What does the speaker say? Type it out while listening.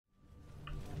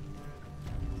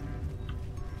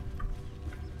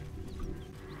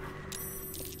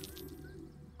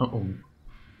Oh oh.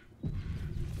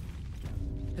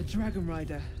 A dragon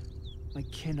rider. My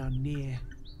kin are near.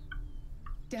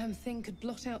 Damn thing could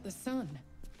blot out the sun.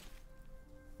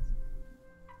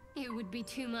 It would be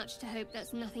too much to hope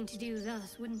that's nothing to do with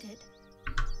us, wouldn't it?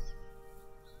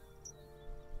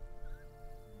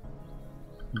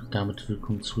 Und damit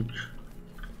willkommen zurück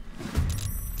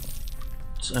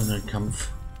zu einem neuen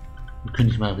Kampf. Wir können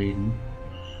nicht mal reden.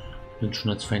 Sind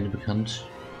schon als Feinde bekannt.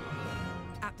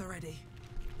 At the ready.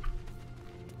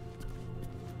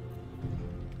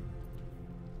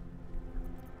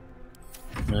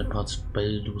 Neuer Part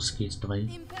Baldur'S 3.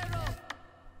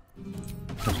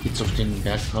 Jetzt geht's auf den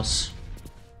Bergpass.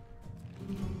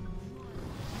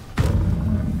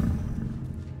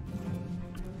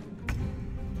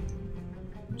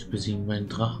 Jetzt besiegen wir einen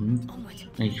Drachen.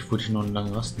 Eigentlich wollte ich noch eine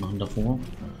lange Rast machen davor.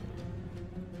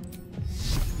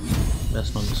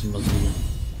 Erstmal müssen wir sie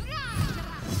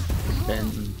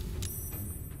beenden.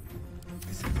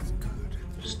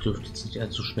 Das dürfte jetzt nicht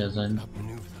allzu schwer sein.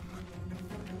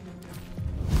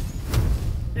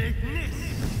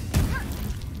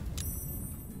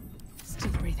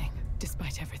 Still breathing,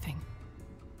 despite everything.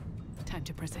 Time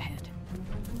to press ahead.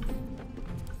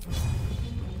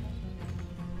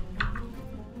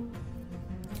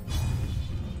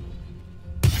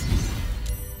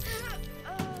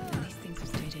 These things have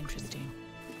stayed interesting.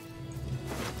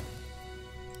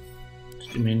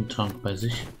 Ist immerhin ein Trank bei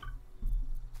sich.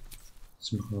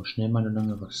 Jetzt machen wir schnell mal eine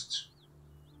lange Rast.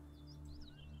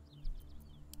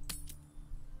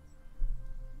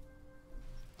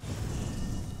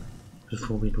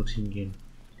 Bevor wir dorthin gehen.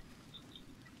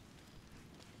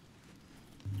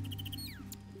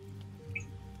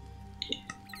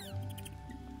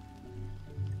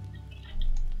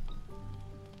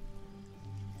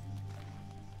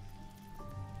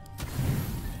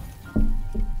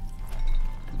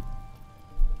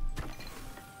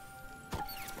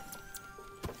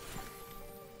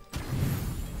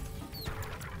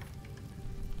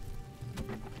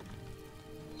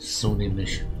 So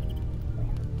nämlich.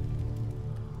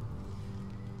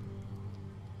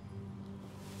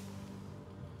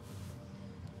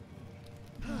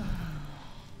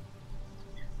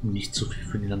 Nicht zu viel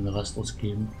für die lange Rast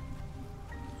ausgeben.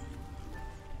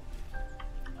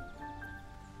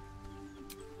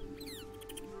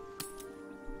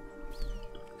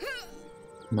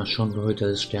 Mal schauen, wer heute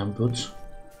alles sterben wird.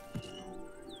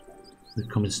 Wir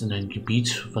kommen jetzt in ein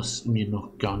Gebiet, was mir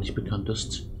noch gar nicht bekannt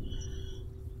ist.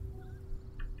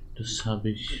 Das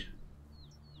habe ich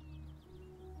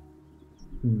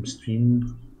im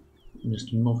Stream, in der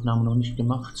Streamaufnahme noch nicht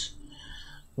gemacht.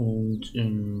 Und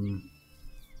in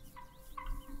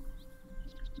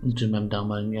meinem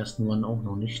damaligen ersten One auch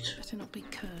noch nicht.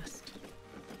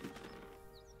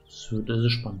 Es wird also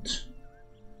spannend.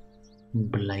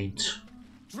 Blind.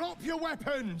 Drop your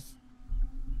weapons!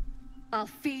 I'll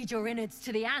feed your innards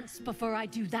to the ants before I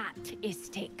do that,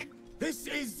 Istik. This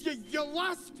is your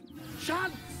last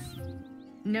chance!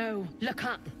 No, look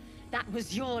up. That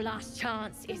was your last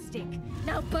chance, Istik.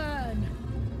 Now burn!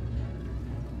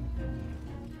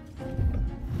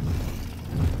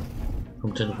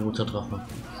 Kommt ein roter Drache.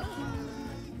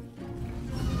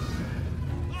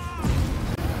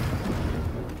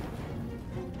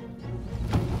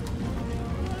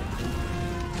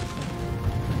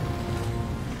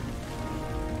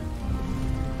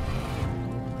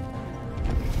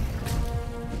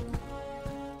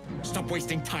 Stop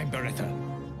wasting time, Beretta.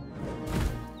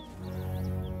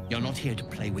 You're not here to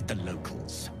play with the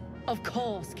locals. Of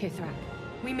course, Kithrak.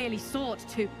 We merely sought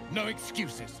to... No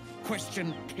excuses.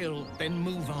 Question, kill, then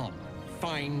move on.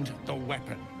 Find the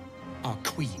weapon. Our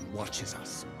queen watches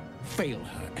us. Fail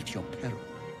her at your peril.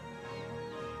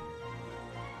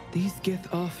 These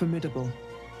Gith are formidable,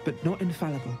 but not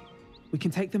infallible. We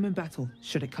can take them in battle,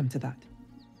 should it come to that.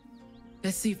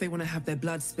 Let's see if they want to have their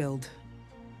blood spilled.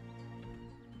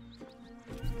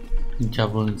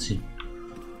 Ja, wollen sie.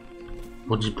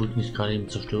 Wurde die Brücke nicht gerade eben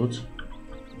zerstört?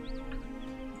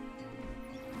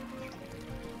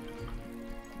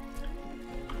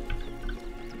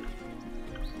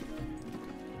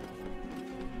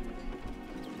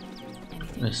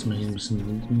 Erstmal hier ein bisschen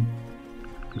hinten.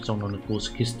 Gibt es auch noch eine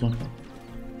große Kiste.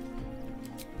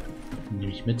 Die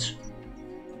nehme ich mit.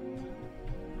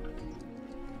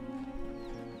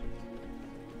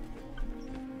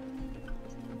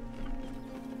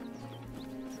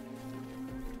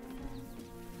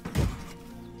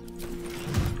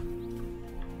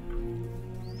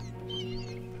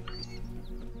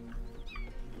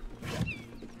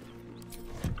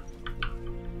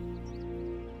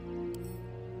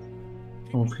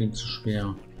 Oh, viel zu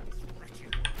schwer.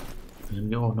 Wir haben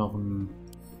hier auch noch ein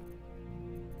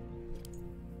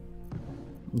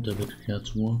Und da wird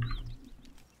Kreatur.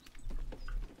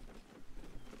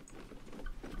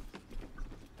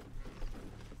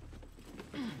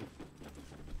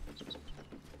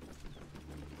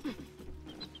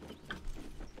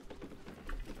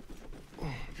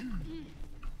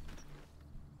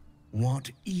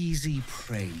 What easy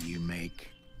prey you make,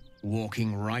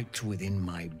 walking right within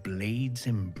my blade's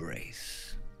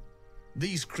embrace.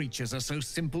 These creatures are so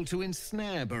simple to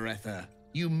ensnare, Beretta.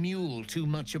 You mule too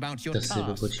much about your Dasselbe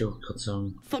wollte task. ich auch gerade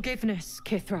sagen. Forgiveness,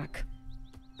 Kithrak.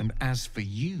 And as for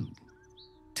you,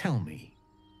 tell me,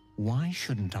 why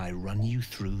shouldn't I run you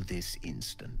through this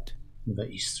instant? Weil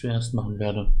ich es zuerst machen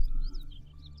werde.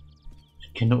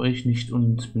 Ich kenne euch nicht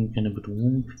und bin keine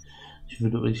Bedrohung. Ich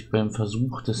würde euch beim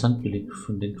Versuch das Handgelenk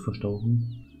von Lenk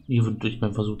verstauchen. Ihr würdet euch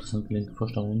beim Versuch das Handgelenk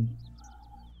verstauchen.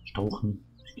 Stauchen.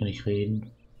 Ich kann nicht reden.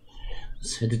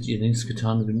 Das hättet ihr längst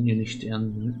getan, wenn ihr nicht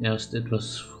erst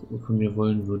etwas von mir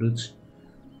wollen würdet.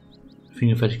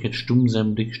 Fingerfertigkeit stumm,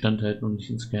 seinem Blick standhalten und sich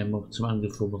insgeheim auch zum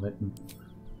Angriff vorbereiten.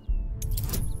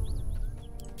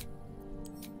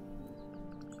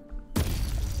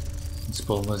 Jetzt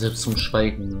brauchen wir selbst zum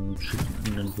Schweigen einen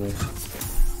schicken Wurf.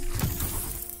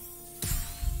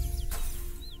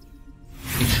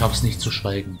 Ich schaff's nicht zu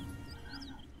schweigen.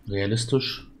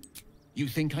 Realistisch? You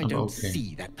think I Aber don't okay.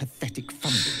 see that pathetic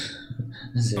fumbling?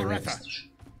 Sehr Beretta, realistisch.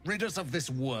 rid us of this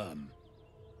worm.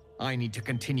 I need to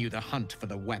continue the hunt for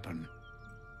the weapon.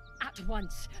 At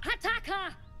once.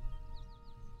 Attacker!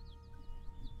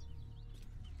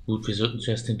 Gut, wir sollten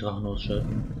zuerst den Drachen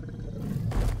ausschalten.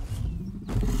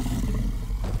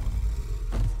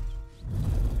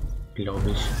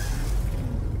 Glaube ich.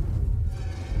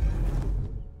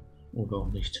 Oder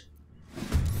auch nicht.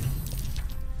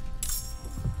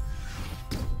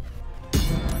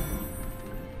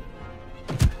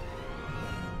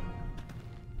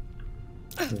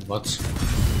 Oh, was?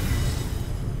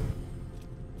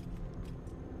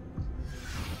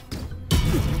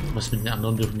 Was mit den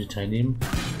anderen dürfen die teilnehmen?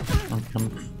 Am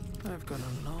Kampf. I've got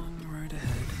a long road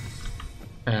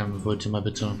ahead. Wollte mal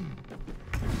bitte.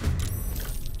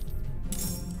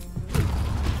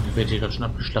 Ich werde hier gerade schon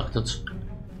abgeschlachtet.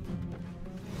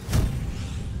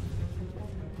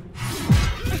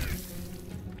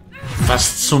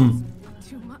 Was zum...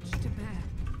 Too much to bear.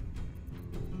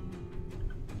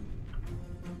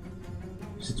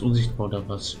 Ist jetzt unsichtbar oder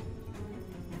was?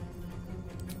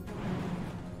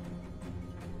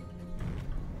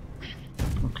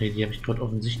 Okay, die habe ich gerade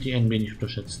offensichtlich ein wenig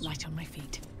unterschätzt. Light on my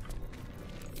feet.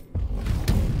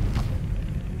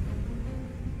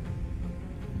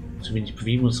 Zu wenig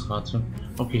Bewegungsrate.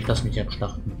 Okay, ich lasse mich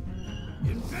abschlachten.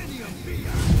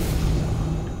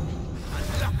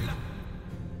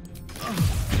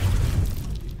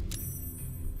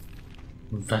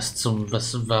 Was zum...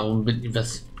 Was... Warum bin ich...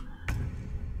 Was...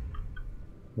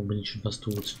 Warum bin ich schon fast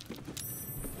tot?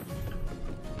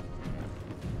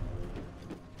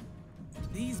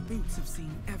 These boots have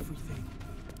seen everything.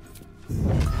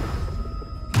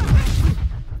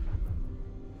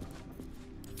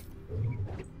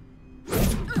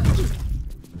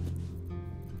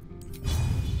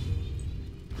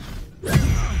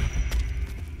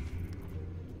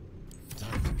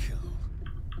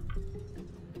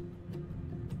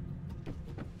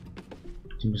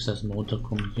 Die müssen erstmal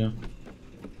runterkommen hier.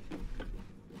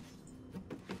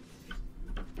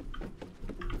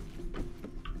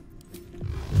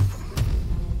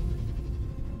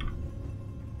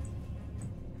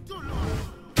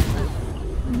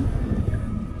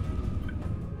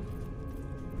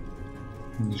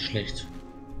 Nicht schlecht.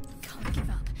 Can't give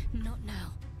up. Not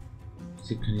now.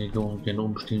 Sie können ja gerne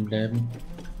umstehen bleiben.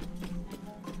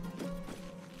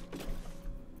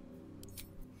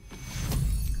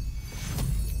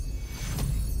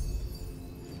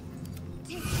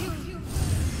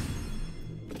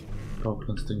 Braucht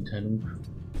uns die Teilung.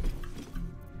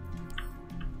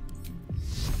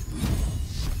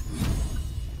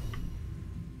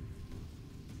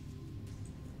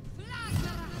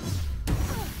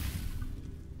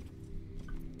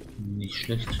 Nicht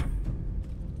schlecht.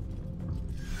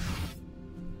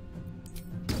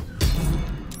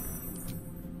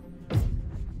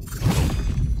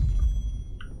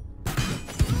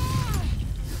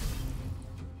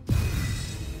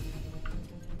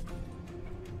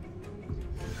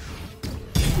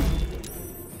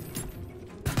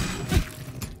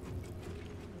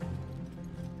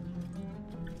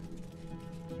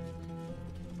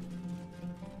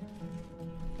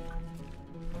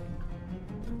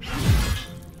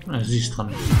 Sie ist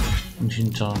dran. Und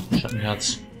hinter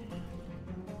Schattenherz.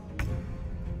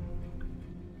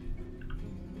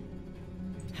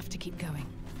 Have to keep going.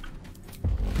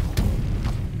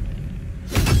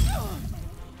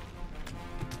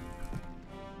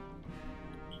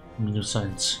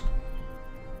 -1.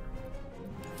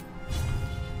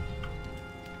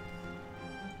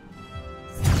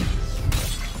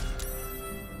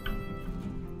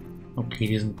 Okay,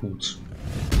 die sind gut.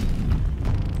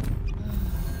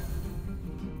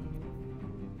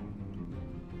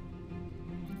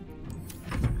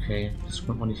 Okay, das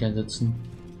konnte man nicht einsetzen.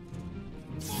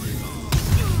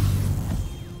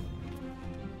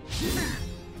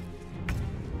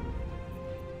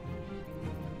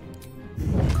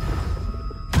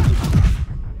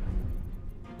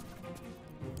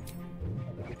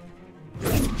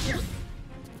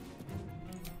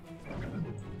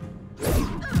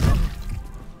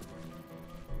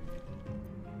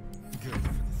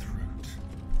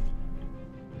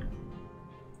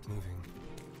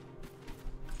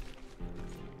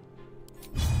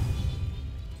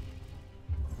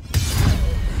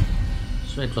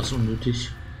 Das war etwas unnötig.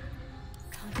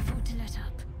 Can't afford to let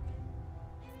up.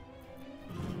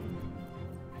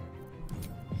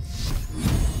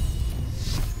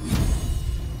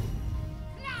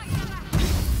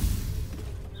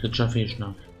 Kritischer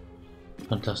Fehlschlag.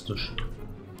 Fantastisch.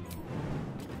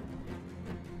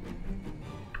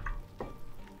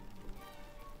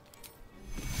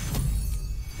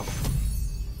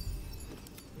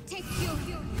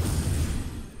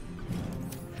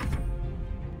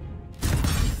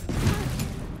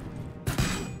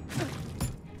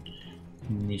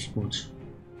 Nicht gut.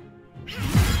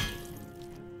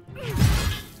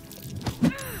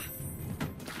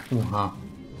 Oha.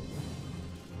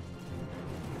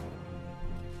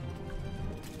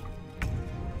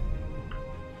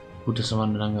 Gut, dass wir mal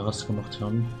eine lange Rast gemacht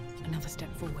haben. Another step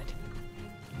forward.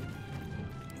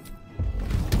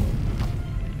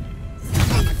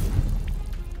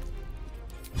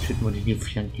 Töten wir die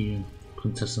Githyanki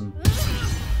Prinzessin.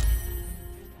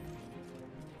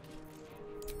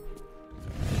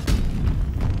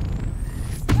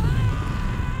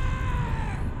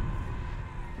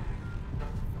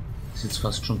 Ist jetzt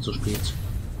fast schon zu spät.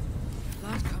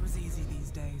 Blood comes easy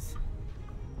these days.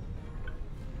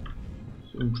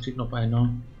 Hier oben steht noch einer.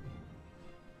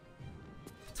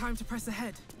 Time to press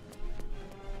ahead.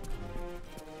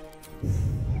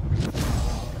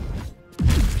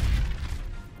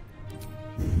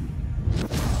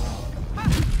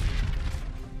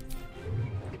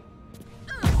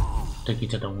 Der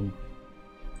geht ja da unten.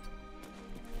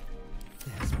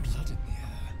 There's blood in the air.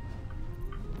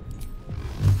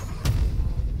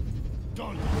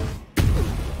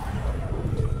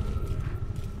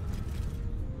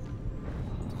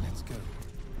 Let's go.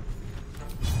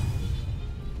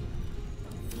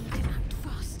 Need to act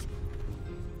fast.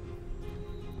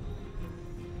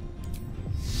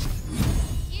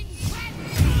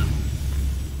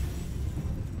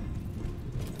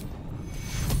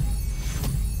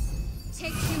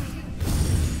 Take you.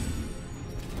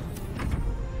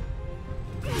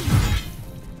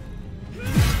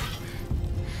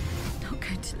 Not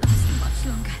going to last much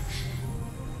longer.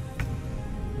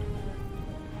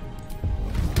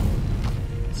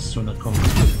 So, da kommt.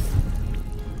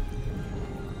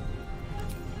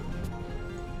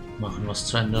 Machen was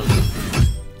zu Ende. I've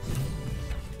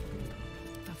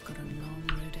got a long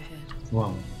road ahead.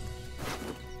 Wow.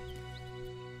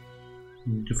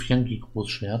 Ein Githyanki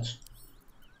Großschwert.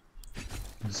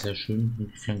 Sehr schön. Eine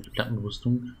Githyanki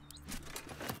Plattenrüstung.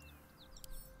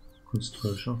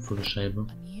 Kunstvolle Scheibe.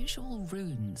 Unusual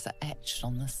runes are etched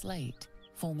on the slate,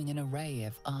 forming an array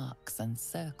of arcs and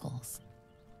circles.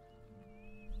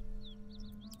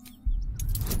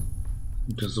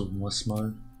 Untersuchen wir es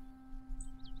mal.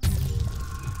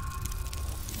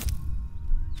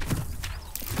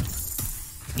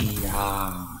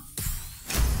 Ja.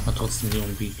 Hat trotzdem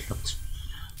irgendwie geklappt.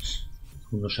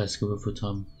 Wo wir Scheiß gewürfelt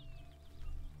haben.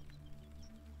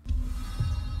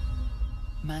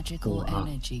 Magical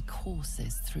energy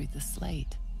courses through the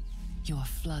slate. You are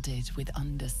flooded with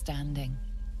understanding.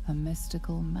 A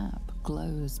mystical map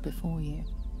glows before you,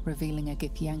 revealing a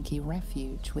Githyanki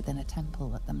refuge within a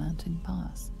temple at the mountain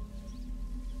pass.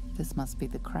 This must be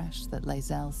the crash that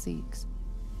Lae'zel seeks.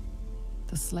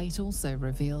 The slate also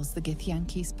reveals the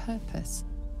Githyanki's purpose.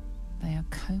 They are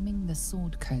combing the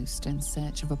Sword Coast in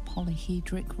search of a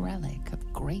polyhedric relic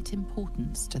of great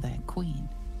importance to their queen.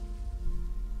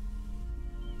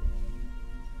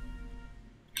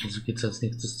 Also geht's als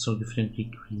nächstes zur Githyanki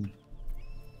Queen.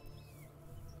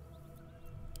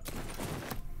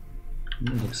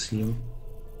 Elixier.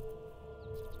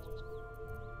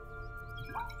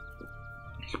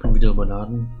 Ich bin wieder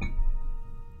überladen.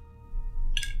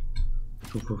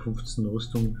 Stufe 15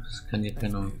 Rüstung. Es kann hier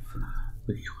keiner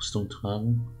wirklich Rüstung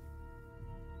tragen.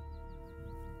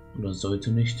 Oder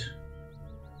sollte nicht.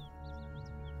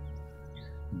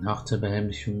 Nachteil bei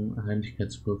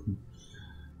Heimlichkeitswürfen.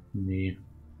 Nee.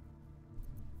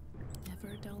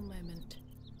 Never a dull moment.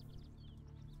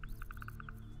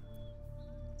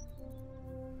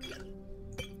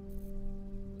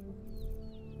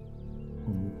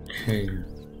 Okay.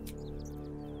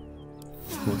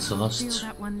 Kurze Feel Rast.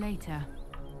 that one later.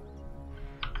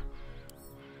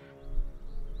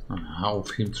 Aha,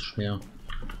 aufheben zu schwer.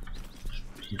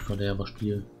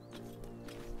 Spielverderber-Spiel.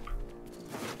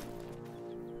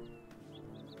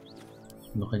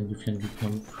 Noch ein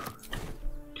Githyanki-Kampf.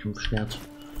 Kampfschwert.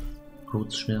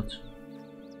 Kurzschwert.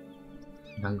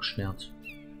 Langschwert.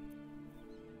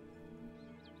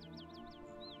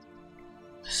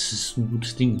 Das ist ein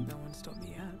gutes Ding. No one stopped me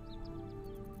yet.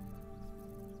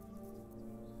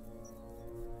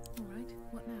 Alright,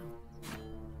 what now?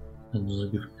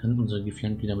 Kann unser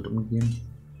Githyanki damit umgehen?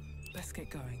 Let's get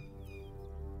going.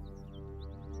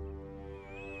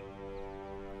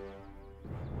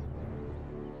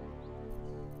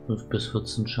 Fünf bis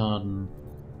 14 Schaden.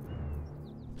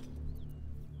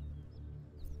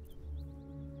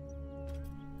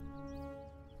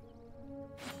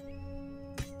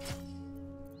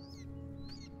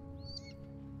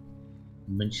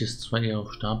 Mönch ist zwar eher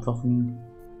auf Stabwaffen.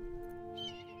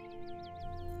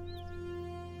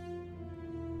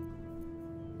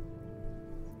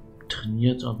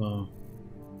 Trainiert, aber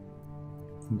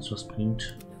wenn es was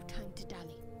bringt. No time to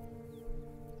dally.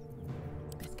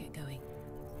 Let's get going.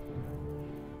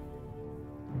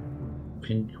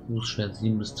 Pink Grußschwert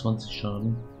 7 bis 20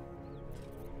 Schaden.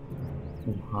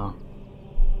 Oha.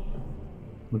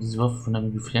 Und diese Waffe von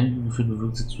einem Githyanki geführt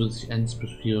bewirkt sie zusätzlich 1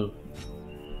 bis 4.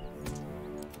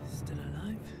 Still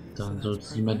alive? Dann sollte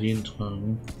sie mal den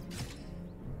tragen.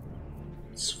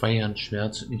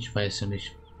 Zweihandschwert, ich weiß ja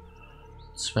nicht.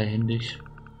 Zweihändig.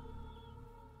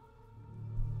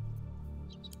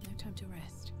 No time to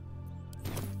rest.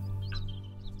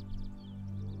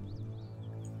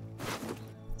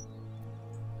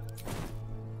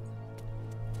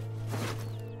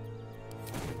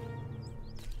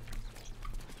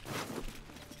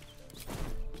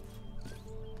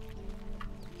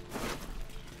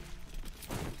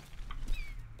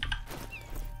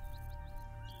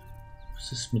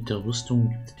 Was ist mit der Rüstung?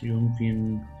 Gibt es irgendwie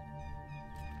einen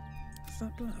Is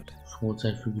that blood?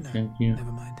 Vorteil für No, Githyanki?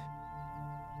 never mind.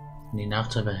 Nee,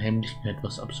 Nachteil bei Heimlichkeit,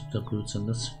 was absoluter Blödsinn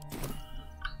ist.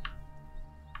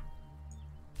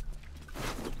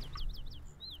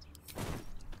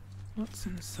 What's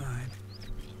inside?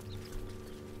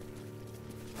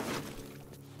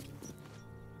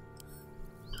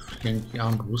 Githyanki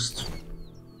Armbrust.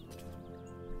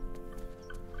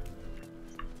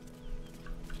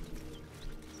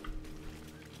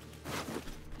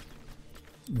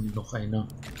 Und noch einer.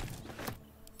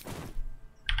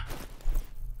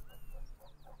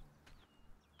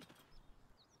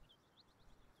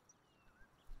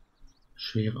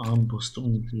 Schwere Armbrust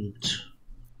umgeübt.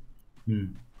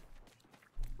 Kann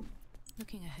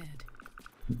Looking ahead.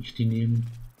 ich die nehmen?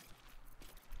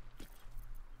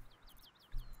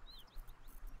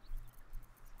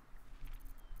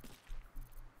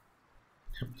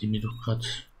 Ich habe die mir doch gerade.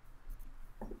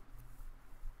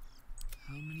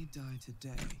 How many die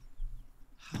today?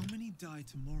 How many die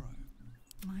tomorrow?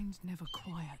 Mine's never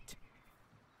quiet.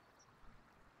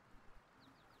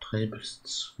 3 bis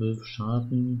 12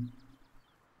 Schaden.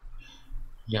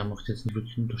 Ja, macht jetzt nicht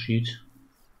wirklich einen Unterschied.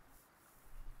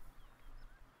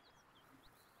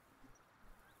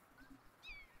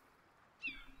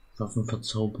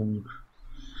 Waffenverzauberung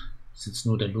ist jetzt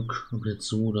nur der Look, ob jetzt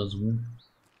so oder so.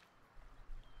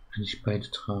 Kann ich beide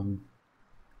tragen.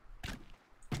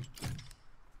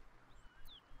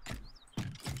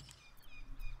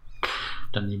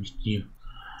 Dann nehme ich die.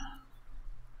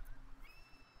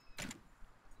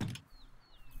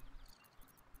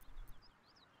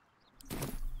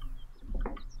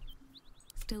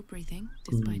 Still breathing,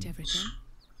 despite everything.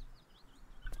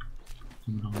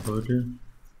 Noch ein Beutel.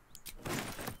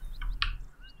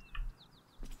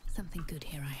 Something good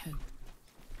here, I hope.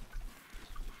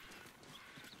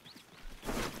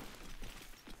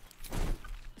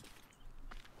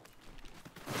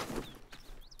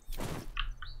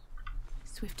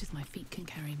 Swift as my feet can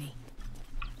carry me.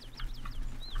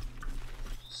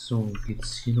 So,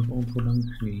 geht's hier noch irgendwo lang?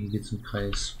 Ne, hier geht's im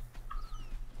Kreis.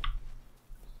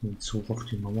 Jetzt hoch auf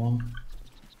die Mauer.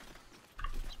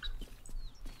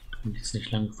 Und jetzt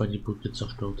nicht lang, weil die Brücke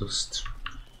zerstört ist.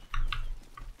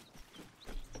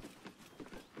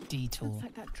 Detour. Looks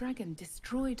like that dragon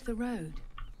destroyed the road.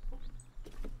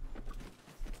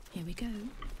 Here we go.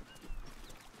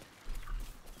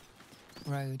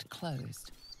 Road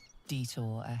closed.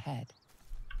 Detour ahead.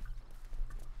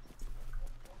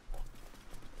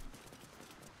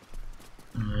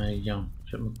 Ja,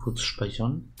 ich werde mal kurz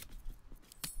speichern.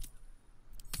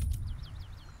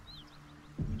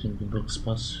 Den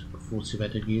Gebirgspass, bevor es hier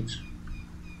weitergeht.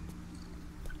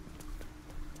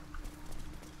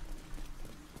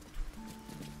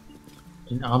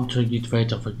 Dein Abenteuer geht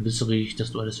weiter. Vergewissere ich,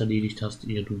 dass du alles erledigt hast,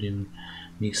 ehe du den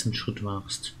nächsten Schritt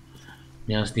wagst.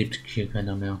 Ja, es lebt hier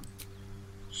keiner mehr.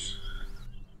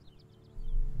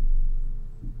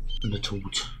 Und der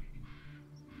Tod.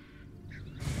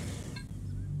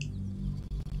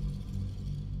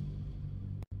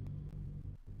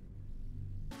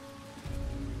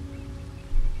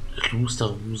 Kloster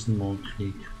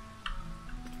Rosenmordweg.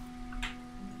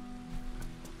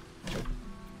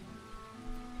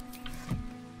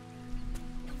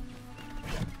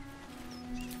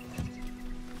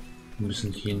 Wir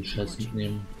müssen hier einen Scheiß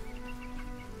mitnehmen.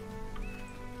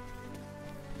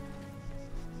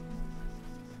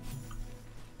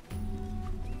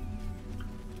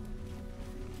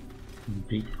 Ein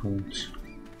Wegpunkt.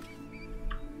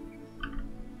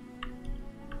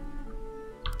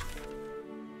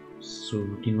 So,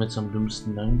 gehen wir jetzt am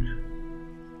dümmsten lang.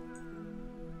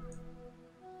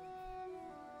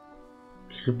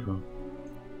 Krippe.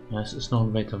 Ja, es ist noch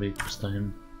ein weiter Weg bis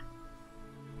dahin.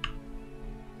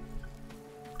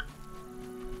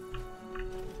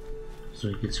 So,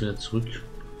 hier geht's wieder zurück.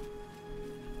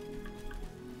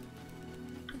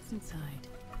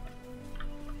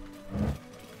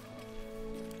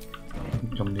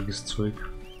 Und gammeliges Zeug.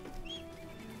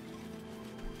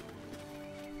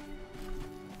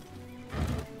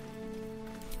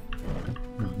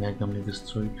 Noch mehr gammeliges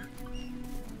Zeug.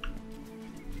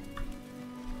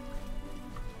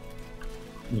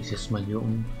 Ich jetzt mal hier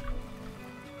um.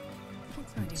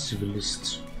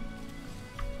 Zivilist.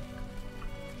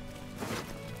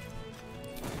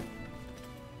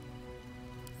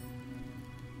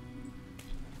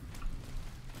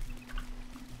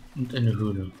 Und eine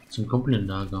Höhle zum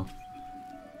Goblin-Lager.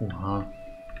 Oha.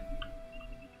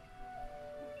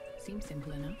 Seems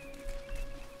simple enough.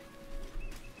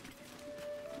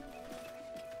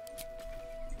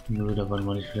 Nö, da wollen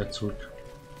wir nicht wieder zurück.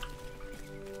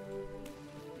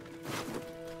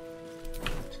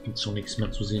 Da gibt es doch nichts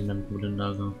mehr zu sehen beim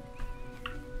Goblin-Lager.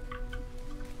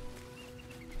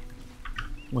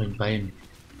 Oh, ein Bein.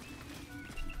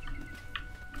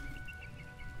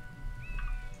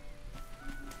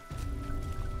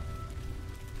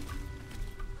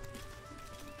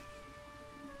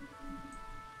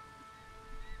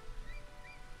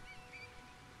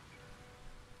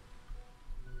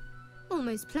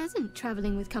 Almost pleasant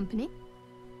traveling with company,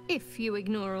 if you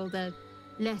ignore all the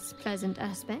less pleasant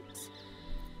aspects.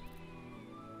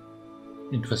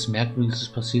 Etwas Merkwürdiges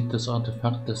ist passiert. Das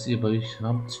Artefakt, das ihr bei euch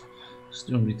habt, ist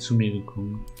irgendwie zu mir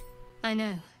gekommen. I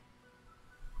know.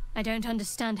 I don't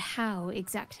understand how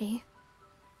exactly,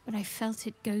 but I felt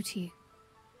it go to you.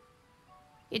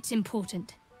 It's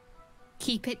important.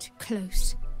 Keep it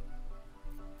close.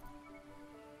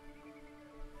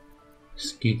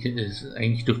 Es geht,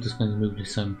 eigentlich dürfte es gar nicht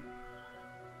möglich sein.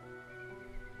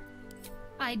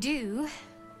 I do,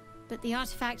 but the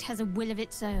artifact has a will of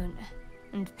its own,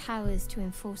 and powers to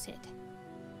enforce it.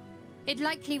 It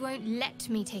likely won't let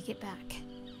me take it back.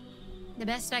 The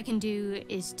best I can do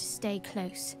is to stay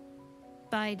close.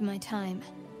 Bide my time.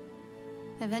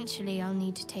 Eventually I'll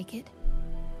need to take it.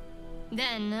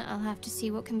 Then I'll have to see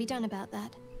what can be done about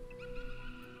that.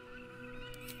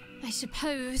 I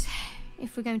suppose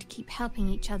if we're going to keep helping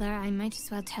each other, I might as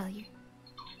well tell you.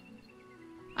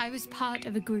 I was part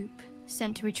of a group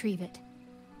sent to retrieve it.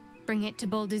 Bring it to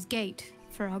Baldur's Gate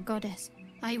for our goddess.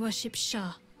 I worship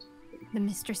Shah, the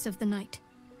mistress of the night.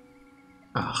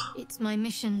 Ach. It's my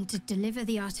mission to deliver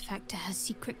the artifact to her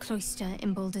secret cloister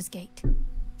in Baldur's Gate.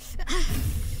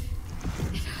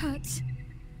 It hurts.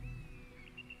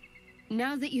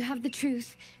 Now that you have the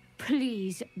truth,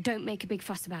 please don't make a big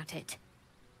fuss about it.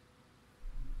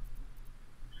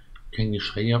 Kein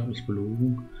Geschrei, ihr habt mich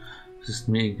belogen. Es ist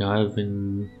mir egal,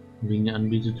 wenn ihr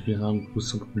anbietet, wir haben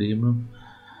große Probleme.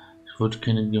 Ich wollte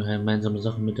keine gemeinsame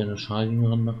Sache mit deiner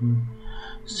Scharjüngerin machen.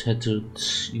 Das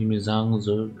hättet ihr mir sagen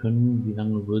können. Wie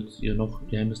lange wollt ihr noch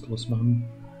Geheimnis draus machen?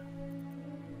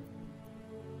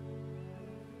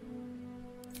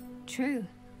 True.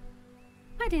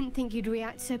 I didn't think you'd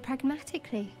react so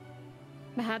pragmatically.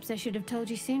 Perhaps I should have told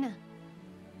you sooner.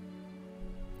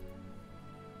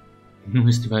 Nun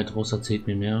ist die Wahrheit raus, erzählt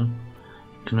mir mehr.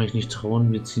 Ich kann euch nicht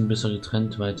trauen, wir ziehen besser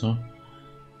getrennt weiter.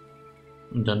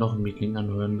 Und dann noch ein Meeting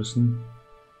anhören müssen.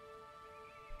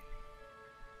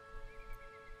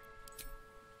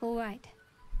 Alright.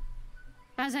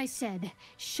 As I said,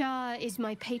 Shah is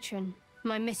my patron,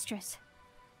 my mistress.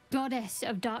 Goddess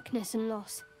of darkness and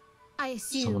loss. I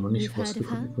Das haben wir noch assume nicht you've heard of her.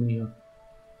 rausgefunden von ihr.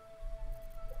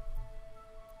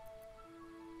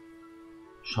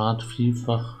 Schad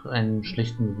vielfach einen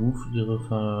schlechten Ruf, ihre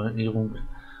Verehrung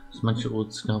ist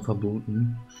mancherorts gar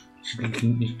verboten. Titel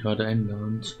klingt nicht gerade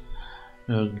einladend.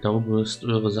 Glaube ist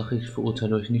eure Sache, ich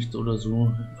verurteile euch nicht oder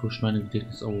so, frischt mein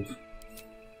Gedächtnis auf.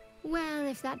 Well,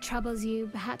 if that troubles you,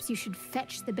 perhaps you should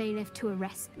fetch the bailiff to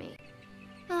arrest me.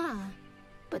 Ah,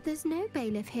 but there's no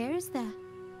bailiff here, is there?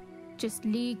 Just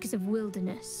leagues of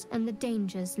wilderness and the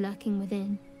dangers lurking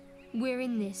within. We're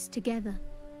in this together,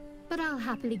 but I'll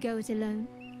happily go it alone.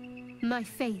 My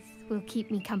faith will keep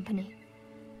me company.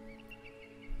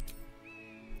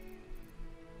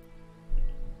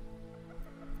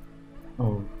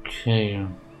 Okay.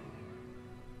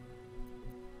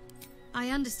 I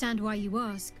understand why you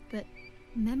ask, but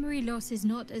memory loss is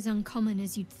not as uncommon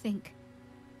as you'd think.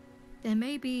 There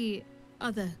may be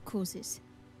other causes.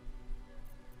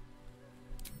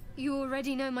 You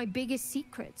already know my biggest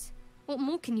secrets. What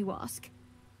more can you ask?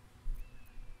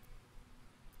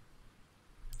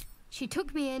 She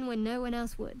took me in when no one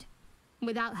else would.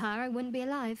 Without her, I wouldn't be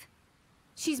alive.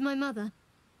 She's my mother.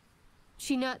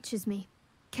 She nurtures me,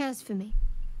 cares for me,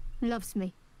 loves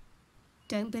me.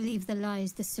 Don't believe the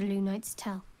lies the Sceleritas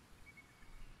tell.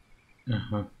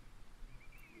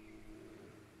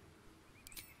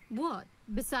 What,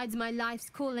 besides my life's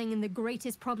calling and the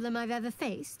greatest problem I've ever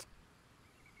faced?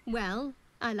 Well,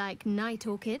 I like night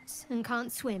orchids and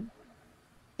can't swim.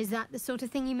 Is that the sort of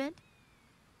thing you meant?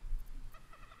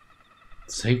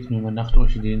 Zeigt mir mal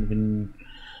Nachtorchideen, wenn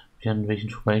wir an welchen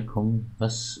vorbeikommen.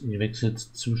 Was? Ihr wechselt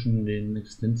zwischen den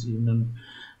Existenzebenen.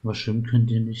 Aber schwimmen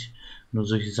könnt ihr nicht. Nur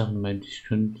solche Sachen meinte ich.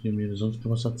 Könnt ihr mir sonst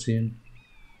noch was erzählen?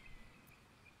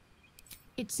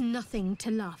 It's nothing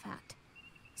to laugh at.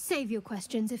 Save your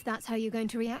questions if that's how you're going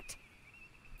to react.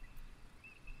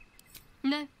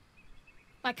 No,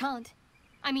 I can't.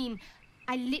 I mean,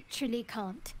 I literally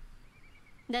can't.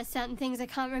 There's certain things I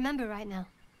can't remember right now.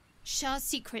 Shah's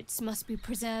secrets must be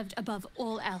preserved above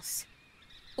all else.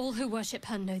 All who worship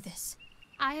her know this.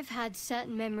 I have had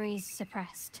certain memories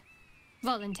suppressed,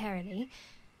 voluntarily,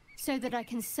 so that I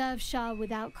can serve Shah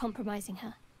without compromising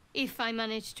her. If I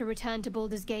manage to return to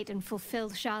Baldur's Gate and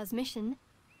fulfill Shah's mission,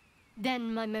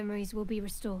 then my memories will be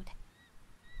restored.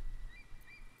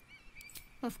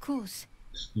 Of course.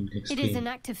 It is an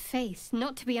act of faith,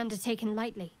 not to be undertaken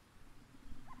lightly.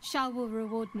 Shah will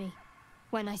reward me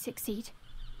when I succeed.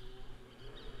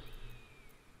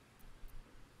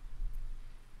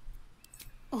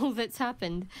 All that's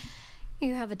happened.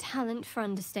 You have a talent for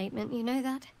understatement, you know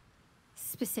that?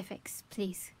 Specifics,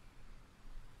 please.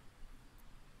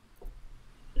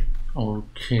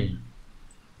 Okay.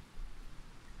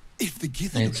 If the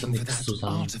Githyanki are looking for that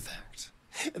artifact,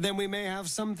 then we may have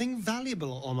something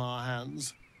valuable on our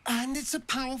hands. And it's a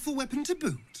powerful weapon to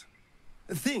boot.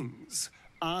 Things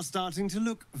are starting to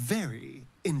look very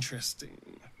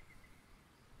interesting.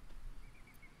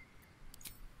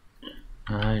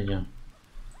 Ah, ja.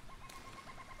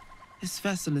 This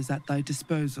vessel is at thy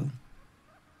disposal.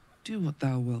 Do what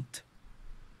thou wilt.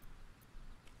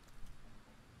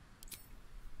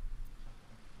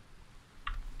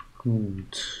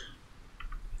 Gut.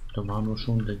 Da waren wir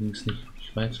schon, da ging es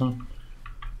nicht weiter.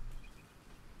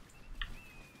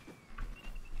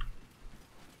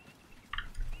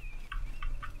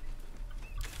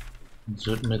 Dann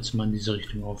sollten wir jetzt mal in diese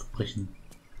Richtung aufbrechen.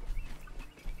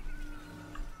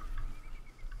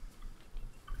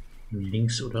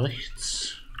 Links oder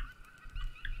rechts?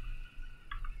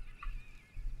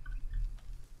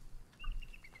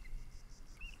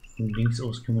 Von links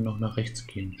aus können wir noch nach rechts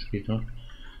gehen später.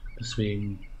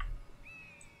 Deswegen.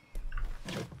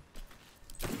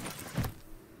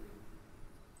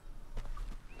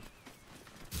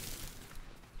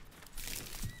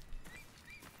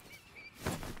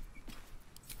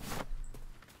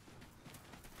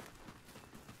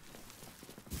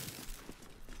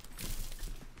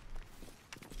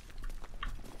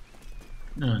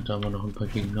 Ja, da haben wir noch ein paar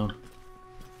Gegner.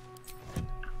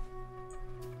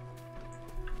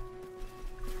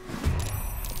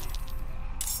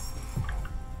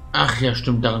 Ach ja,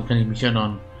 stimmt, daran kann ich mich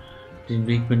erinnern. Den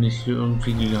Weg bin ich hier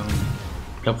irgendwie gegangen.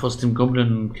 Ich glaube aus dem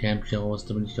Goblin Camp hier raus,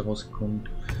 da bin ich da rausgekommen.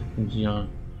 Und hier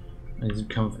in diesem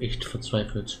Kampf echt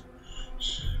verzweifelt.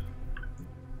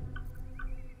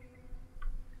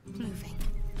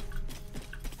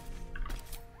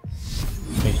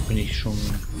 Vielleicht bin ich schon.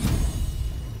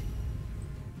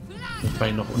 Ich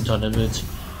war noch unterlevelt,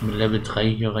 mit Level 3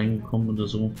 hier reingekommen oder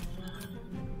so.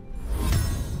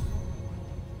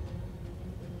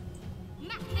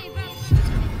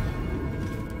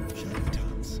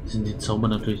 Sind die Zauber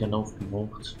natürlich alle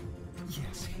aufgebraucht.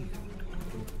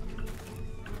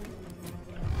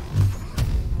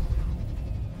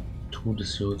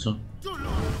 Todesjose.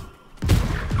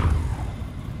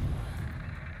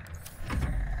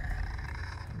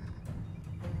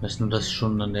 Ich weiß nur, dass ich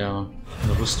schon an der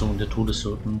Rüstung der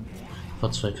Todesjurten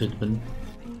verzweifelt bin,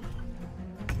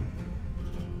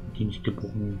 die ich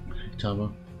gebrochen gekriegt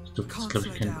habe. Das dürfte jetzt, glaube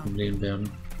ich, kein Problem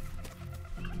werden.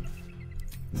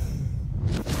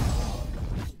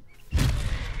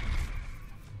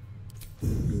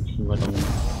 Gehen wir da rum.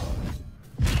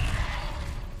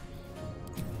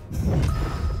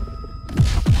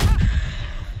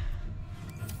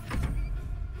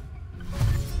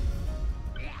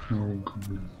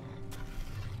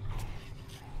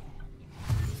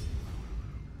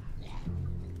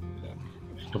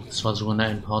 Ich glaube, das war sogar in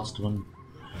einem Part drin,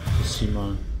 dass ich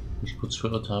mal mich kurz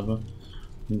verirrt habe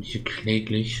und hier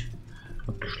kläglich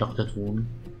abgeschlachtet wurden.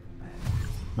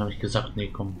 Dann habe ich gesagt, nee,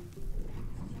 komm,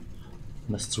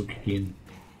 lass zurückgehen.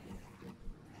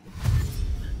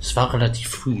 Es war relativ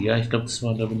früh, ja, ich glaube, das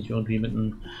war, da bin ich irgendwie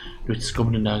mitten durch das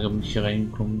Goblin-Lager bin ich hier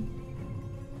reingekommen.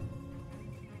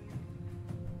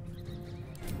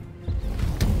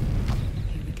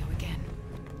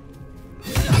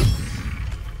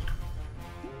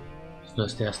 Da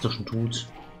ist der erste schon tot.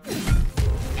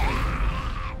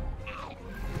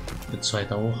 Der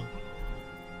zweite auch.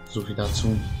 So viel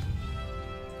dazu.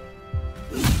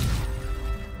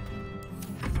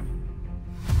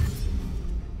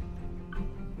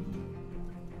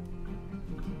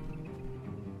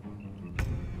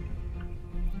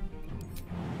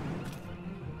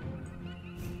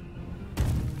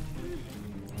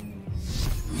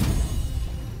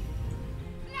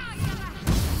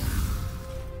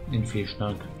 In viel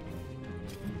stark.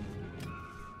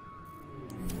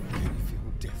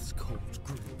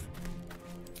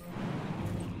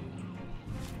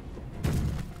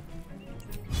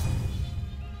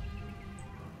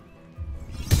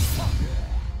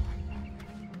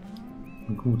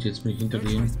 Gut, jetzt bin ich hinter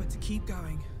dem.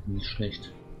 Nicht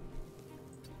schlecht.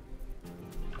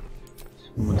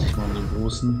 Jetzt kümmert sich mal um den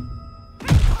Großen.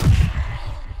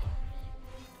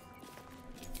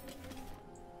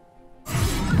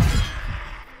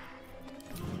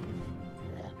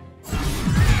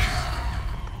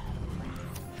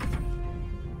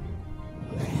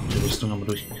 Die Rüstung haben wir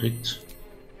durchgekriegt.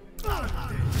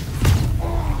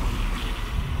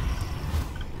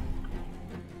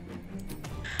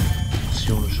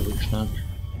 Rückschlag.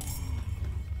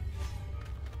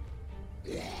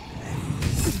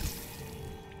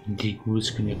 Die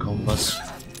Ghouls können ja kaum was.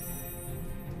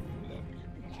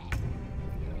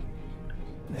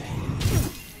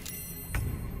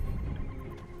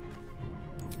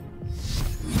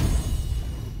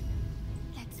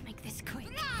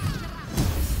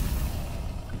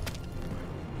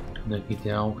 Da geht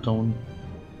der auch down.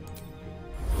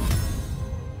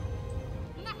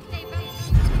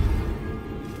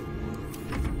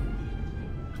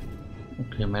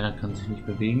 Okay, meiner kann sich nicht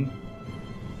bewegen.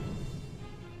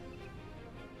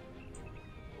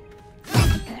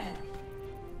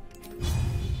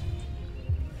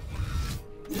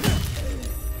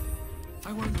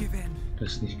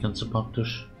 Das ist nicht ganz so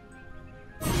praktisch.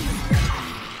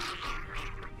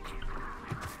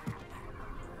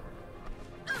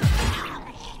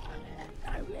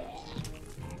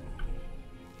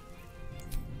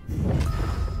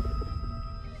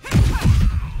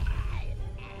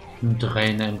 Und 3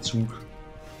 in einem Zug.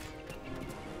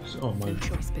 Das ist auch mal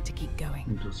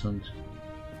interessant.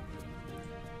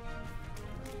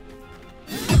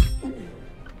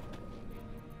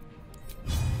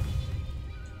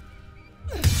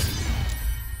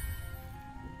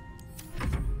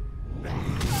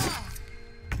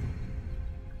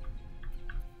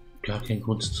 Gar kein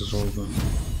Grund zur Sorge.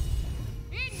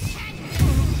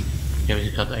 Ich habe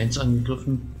hier gerade 1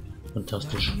 angegriffen.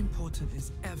 Fantastisch.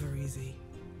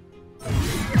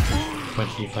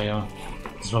 Friendly Fire.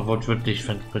 Das war wortwörtlich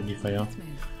Friendly Fire.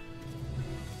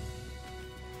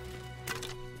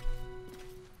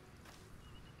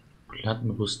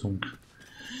 Plattenrüstung.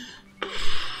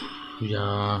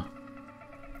 Ja.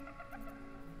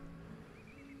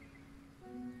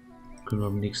 Können wir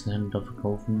am nächsten Händler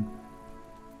verkaufen.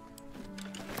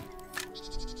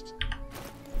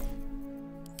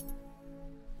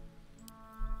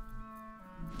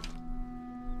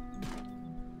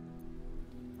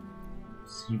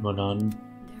 Überladen.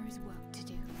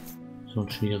 So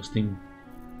ein schwieriges Ding.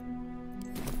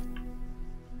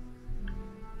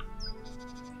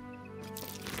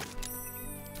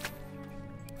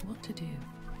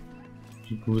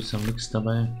 Die Ghouls haben nichts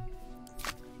dabei.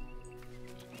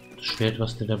 Das Schwert,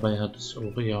 was der dabei hat, ist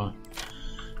auch eher...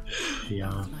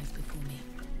 Ja.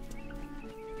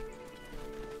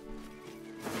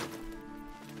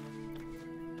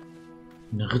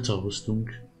 Eine Ritterrüstung.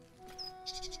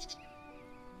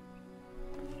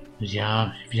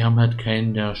 Ja, wir haben halt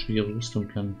keinen, der schwere Rüstung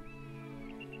kann.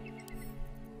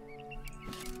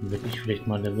 Werde ich vielleicht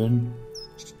mal leveln.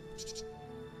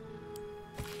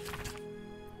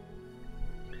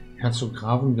 Herzog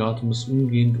Gravengard muss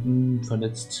umgehend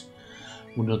unverletzt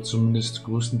oder zumindest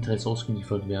größtenteils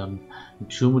ausgeliefert werden. Die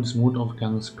Türme des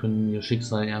Mondaufgangs können ihr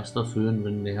Schicksal erst erfüllen,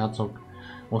 wenn der Herzog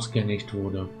ausgehändigt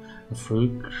wurde.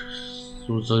 Erfolg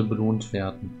so soll belohnt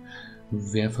werden.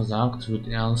 Wer versagt, wird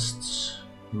erst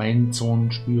meinen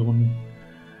Zorn spüren,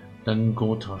 dann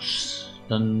Gothasch,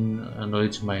 dann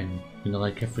erneut meinen.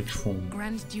 General Kefrich Form.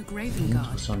 Grand Duke Ravengard.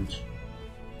 Interessant.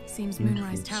 Seems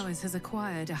Moonrise Towers has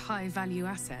acquired a high-value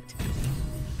asset.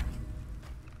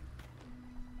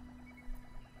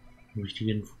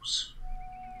 Wichtige Infos.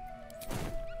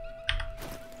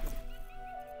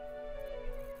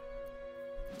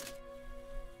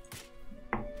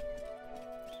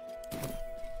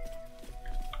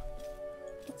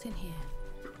 What's in here?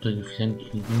 Der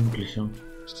Githyanki Jugendlicher.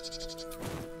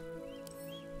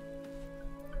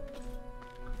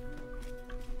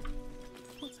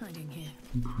 What's hiding here?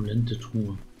 Opulente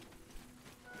Truhe.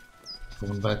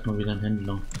 Warum bald mal wieder ein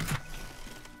Händler?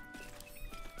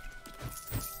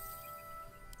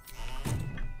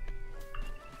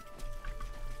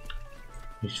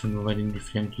 Ich bin nur bei den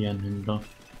Githyanki ein Händler.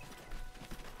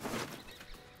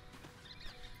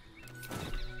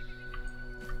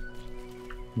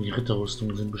 Die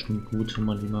Ritterrüstungen sind bestimmt gut, wenn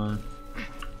man die mal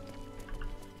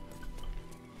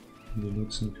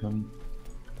benutzen kann.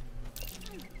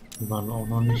 Die waren auch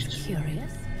noch nicht.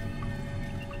 Curious.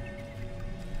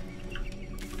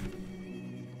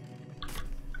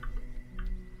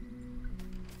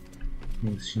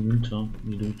 Jetzt hinunter,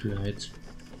 die Dunkelheit.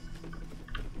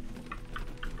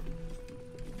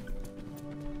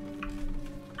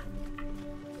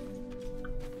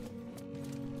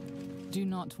 Do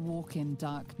not walk in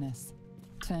darkness.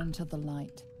 Turn to the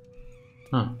light.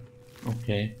 Ah,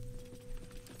 okay.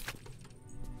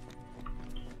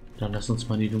 Dann lass uns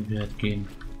mal in die Dunkelheit gehen.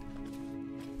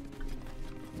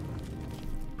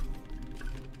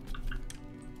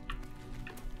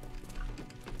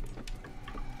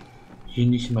 Hier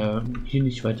nicht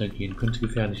weitergehen, könnte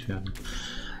gefährlich werden.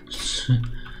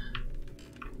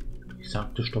 Ich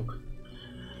sagte Stopp.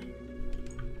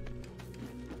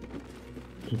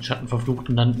 Den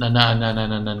Schattenverfluchten dann.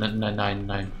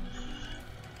 Nein.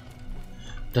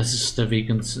 Das ist der Weg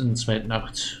in zweiten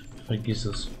Akt. Vergiss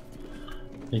es.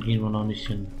 Da gehen wir noch nicht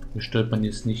hin. Wir stolpern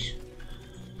jetzt nicht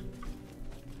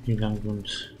hier lang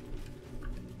und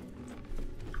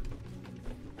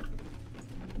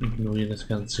ignorieren das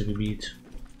ganze Gebiet.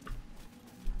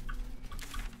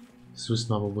 Jetzt wissen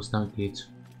wir aber, wo es lang geht.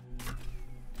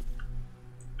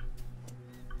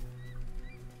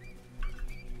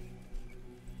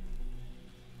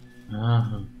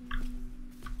 Aha.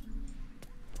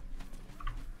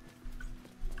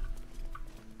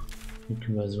 Hier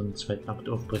können wir so einen zweiten Akt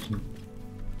aufbrechen.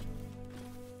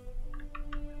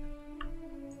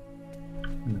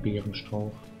 Ein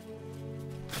Beerenstrauch.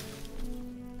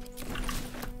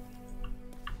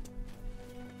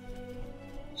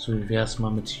 So, wie wäre es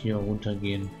mal mit hier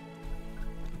runtergehen?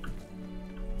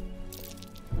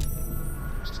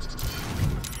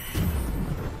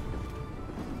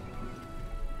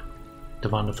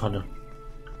 Da war eine Falle.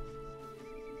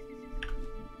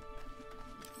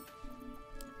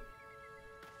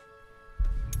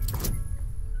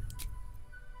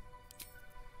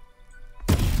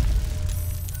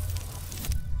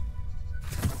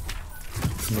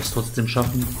 Können wir es trotzdem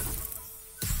schaffen?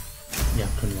 Ja,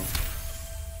 können wir.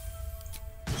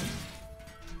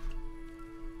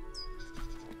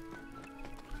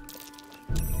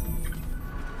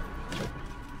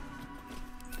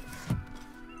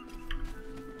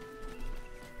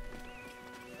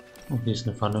 Und hier ist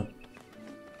eine Falle.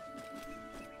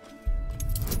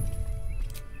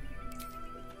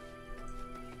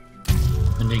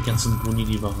 Wenn wir die ganzen Boni,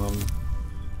 die wir haben.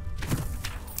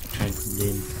 Kein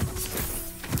Problem.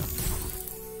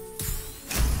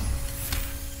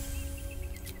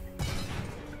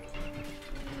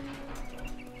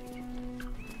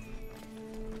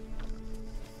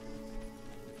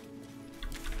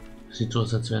 Sieht so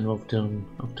aus, als wären wir auf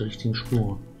der richtigen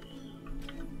Spur.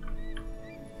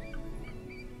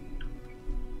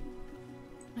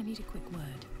 I need a quick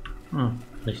word. Ah,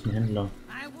 vielleicht ein Händler.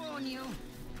 I warn you.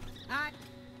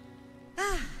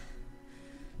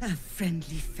 A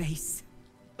friendly face.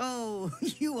 Oh,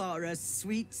 you are a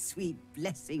sweet, sweet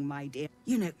blessing, my dear.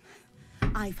 You know,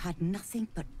 I've had nothing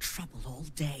but trouble all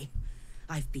day.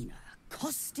 I've been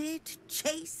accosted,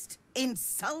 chased,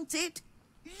 insulted.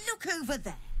 Look over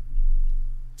there.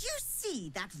 Do you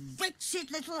see that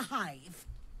wretched little hive?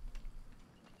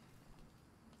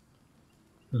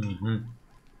 Mhm.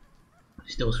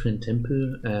 Sieht aus wie ein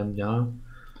Tempel. Ja.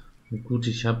 Gut,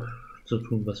 ich habe zu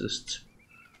tun, was ist.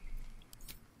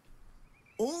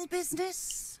 All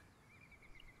business?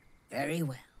 Very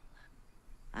well.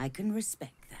 I can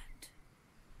respect that.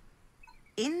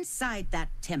 Inside that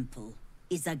temple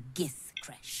is a Gith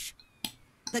creche.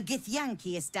 The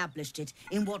Githyanki established it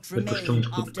in what remained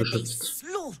after they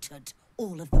slaughtered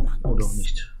all of the monks. Oder auch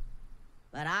nicht.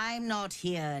 But I'm not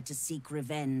here to seek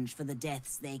revenge for the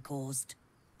deaths they caused.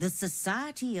 The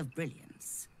Society of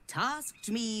Brilliance tasked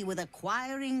me with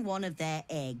acquiring one of their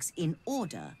eggs in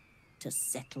order to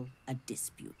settle a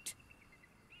dispute.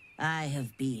 I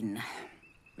have been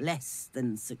less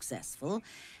than successful,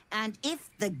 and if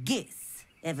the Gith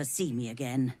ever see me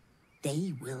again,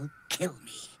 they will kill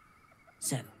me.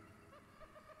 So,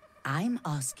 I'm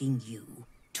asking you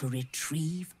to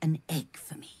retrieve an egg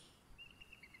for me.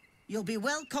 You'll be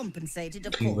well compensated,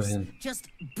 of course. Just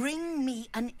bring me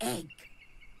an egg.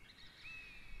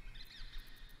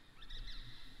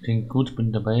 Klingt gut,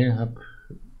 bin dabei,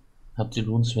 hab die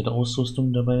lohnenswerte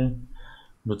Ausrüstung dabei.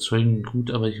 Überzeugend gut,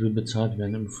 aber ich will bezahlt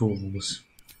werden im Voraus.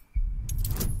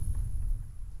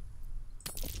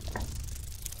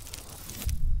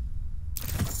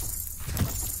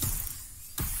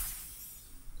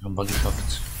 Haben wir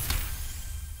geschafft.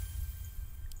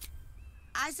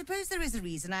 I suppose there is a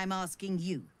reason I'm asking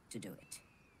you to do it.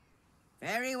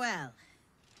 Very well.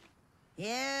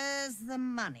 Here's the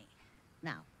money.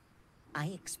 Now, I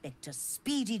expect a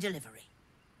speedy delivery.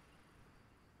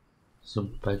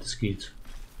 Sobald es geht.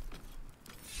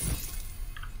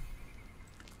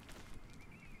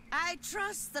 I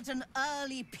trust that an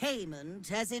early payment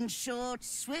has ensured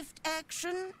swift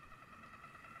action.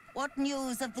 What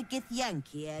news of the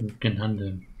Githyanki egg? Wir können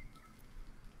handeln.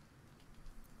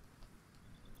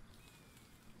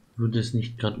 Würde es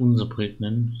nicht gerade unser Projekt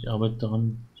nennen. Ich arbeite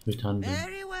daran, ich möchte handeln.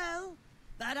 Very well,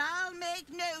 but I'll make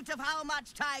note of how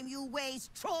much time you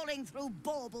waste trawling through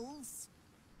baubles.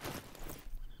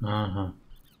 Aha.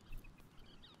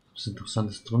 Was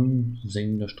Interessantes drin.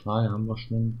 Sengender Strahl haben wir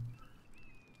schon.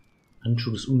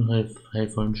 Handschuh des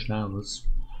unheilvollen Schlages.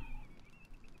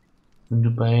 Wenn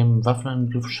du beim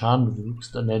Waffenangriff Schaden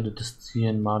bewirkst, erleidet das Ziel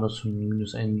einen Malus von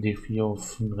 -1 D4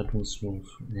 auf einen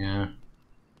Rettungswurf. Ja.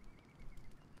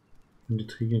 Wenn der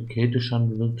Träger Kälteschaden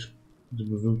bewirkt, so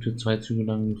bewirkte 2 Züge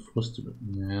lang Frust.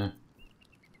 Ja.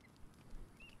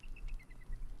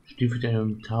 Stiefel der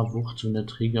Elementarwucht, wenn der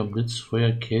Träger Blitz,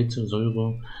 Feuer, Kälte,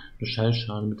 Säure oder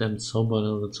Schallschaden mit einem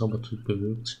Zauber oder Zaubertrick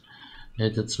bewirkt,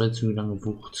 erhält er 2 Züge lange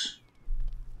Wucht.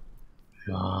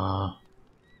 Ja.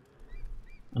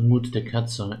 Anmut der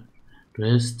Katze. Du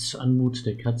hältst Anmut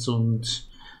der Katze und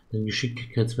dein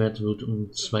Geschicklichkeitswert wird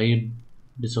um 2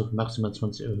 bis auf maximal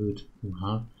 20 erhöht.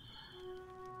 Aha.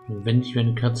 Wenn dich wie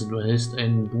eine Katze, du erhältst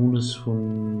einen Bonus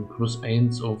von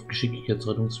 +1 auf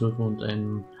Geschicklichkeitsrettungswürfe und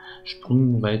eine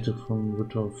Sprungweite von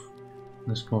wird auf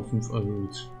 1,5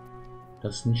 erhöht.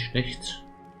 Das ist nicht schlecht.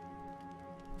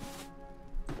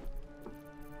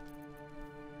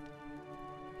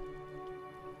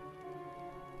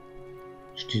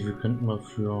 Stiefel könnten wir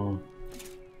für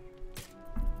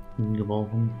ihn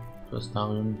gebrauchen, für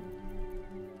Astarien.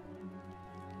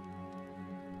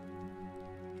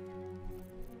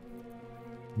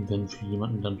 Und wenn für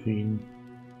jemanden, dann für ihn.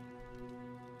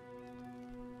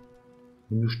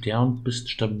 Wenn du sterbend bist,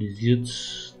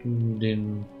 stabilisierst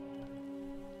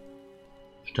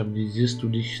du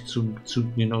dich zu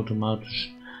Zugehen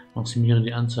automatisch. Maximiere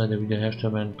die Anzahl der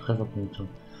wiederherstellbaren Trefferpunkte.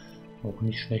 Auch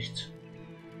nicht schlecht.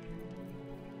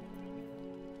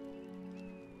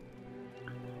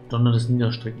 Donner des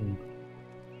Niederstrecken.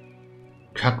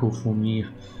 Kakophonie.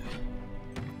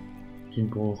 Den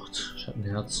braucht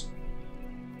Schattenherz.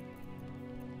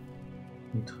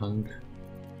 Ein Trank.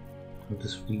 Trank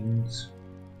des Friedens.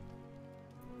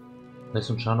 Weiß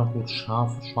und Scharlachrot,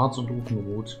 schwarz und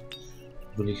Ofenrot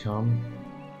will ich haben.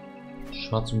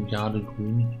 Schwarz und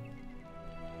Jadegrün.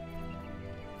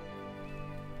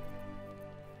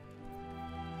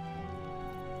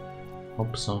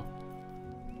 Hopsa.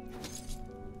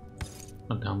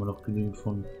 Und da haben wir noch genügend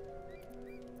von.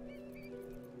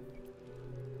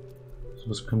 So,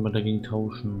 was können wir dagegen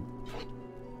tauschen?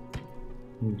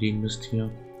 Den Mist hier.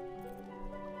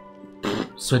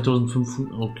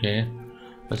 2500, okay.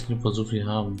 Weiß nicht, ob wir so viel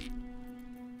haben.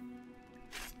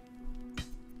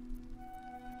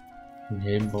 Den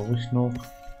Helm brauche ich noch.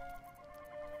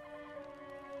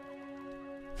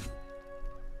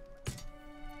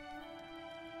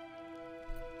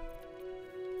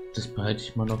 Das behalte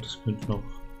ich mal noch, das könnte noch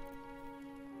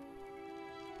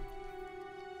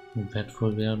und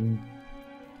wertvoll werden.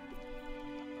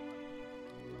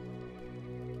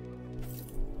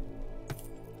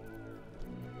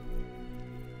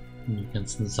 Und die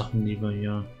ganzen Sachen, die wir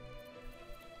hier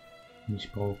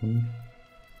nicht brauchen.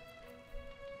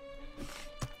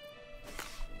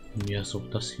 Und hier ist auch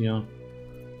das hier.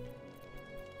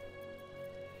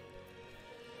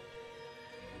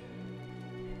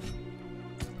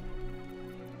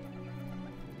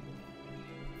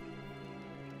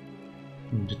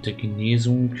 Und mit der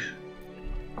Genesung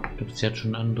gibt es jetzt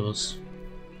schon anderes.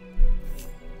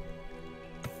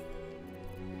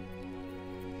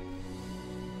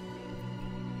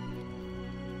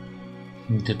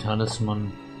 Und der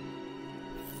Talisman.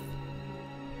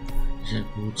 Sehr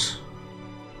gut.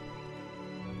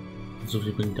 So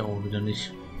viel bringt er auch wieder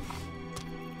nicht.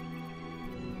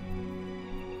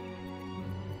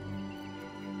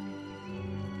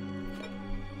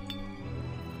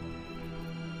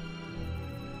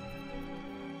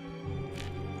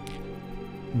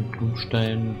 Und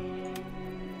Blutstein.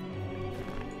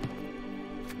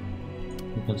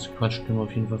 Den ganzen Quatsch können wir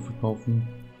auf jeden Fall verkaufen.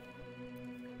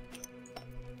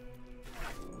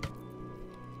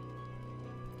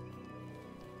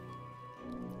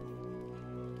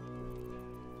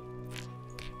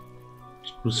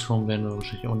 Die Gussform werden wir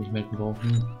wahrscheinlich auch nicht mehr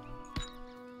brauchen.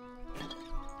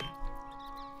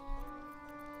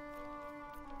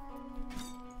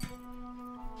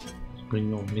 Das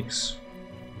bringt auch nichts.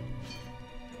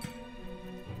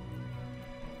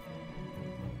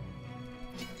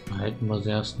 Behalten wir sie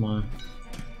erstmal.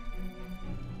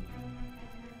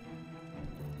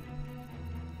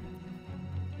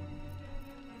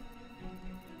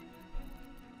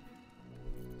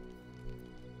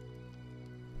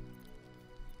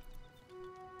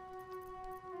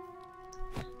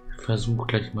 Ich versuche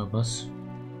gleich mal was.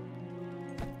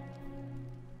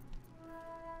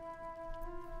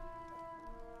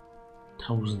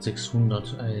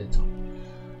 $1600, Alter.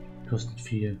 Kostet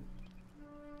viel.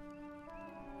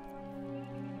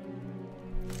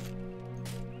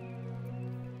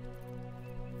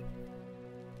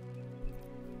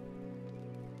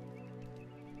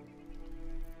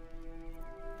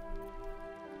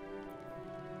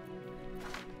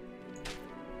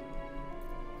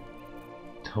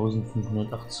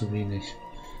 $1508 zu wenig.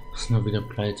 Das ist nur wieder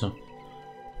pleite.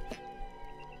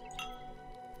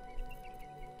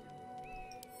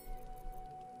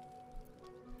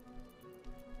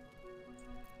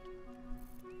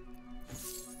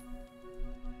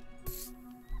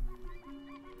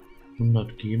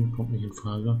 $100 geben, kommt nicht in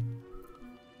Frage.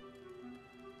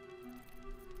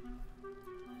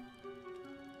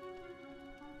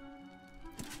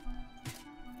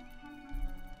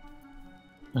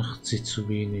 $80 zu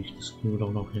wenig, das kriegen wir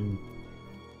doch noch hin.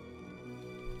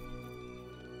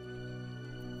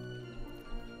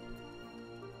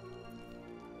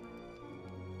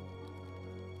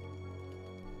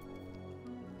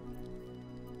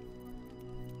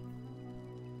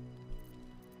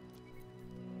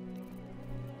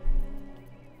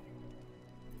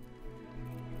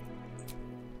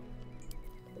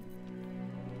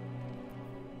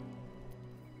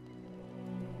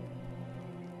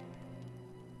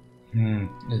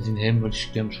 Also den Helm würde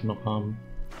ich gern schon noch haben.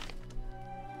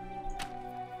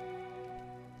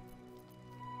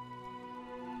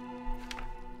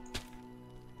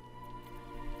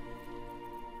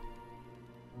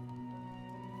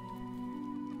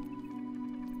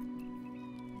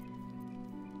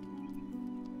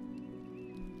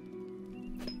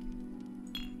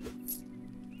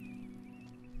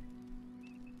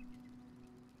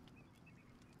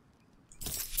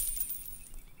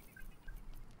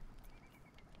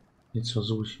 Jetzt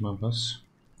versuche ich mal was.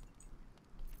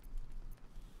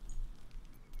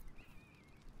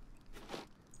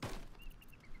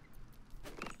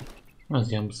 Ah,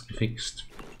 sie haben es gefixt.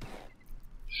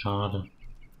 Schade.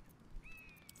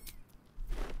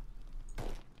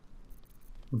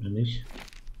 Oder nicht?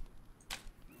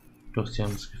 Doch, sie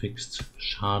haben es gefixt.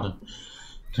 Schade.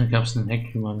 Dann gab es einen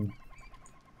Hack,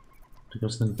 da gab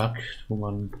es einen Bug, wo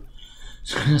man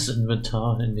das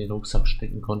Inventar in den Rucksack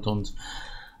stecken konnte und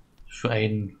für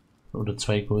 1 oder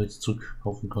 2 Gold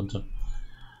zurückkaufen konnte.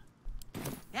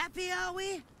 Happy are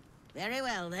we? Very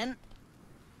well then.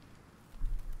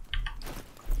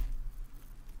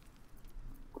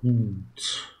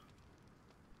 Gut.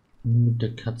 Mit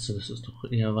der Katze, das ist doch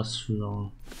eher was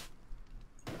für.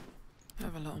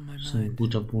 Das ist ein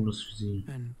guter Bonus für sie.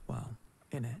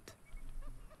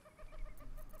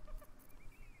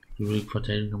 Die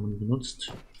Rückverteilung haben wir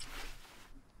genutzt.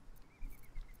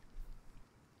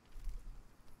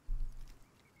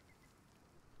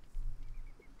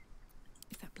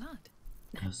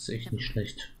 Das ist echt nicht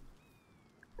schlecht.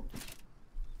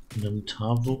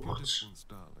 Inventarwucht.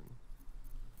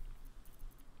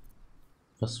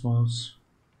 Was war's?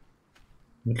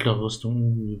 Mittlere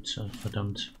Rüstung, gut,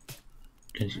 verdammt.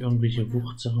 Kann ich irgendwelche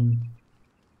Wuchtsachen?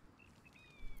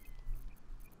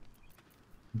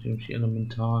 Und irgendwelche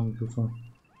Elementarangriffe?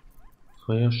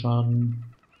 Feuerschaden,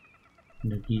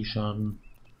 Energieschaden.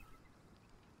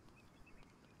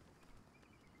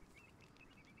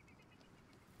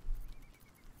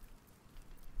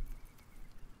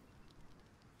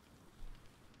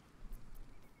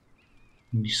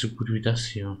 Nicht so gut wie das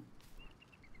hier.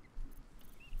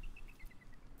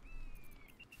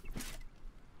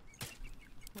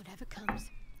 Whatever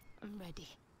comes, I'm ready.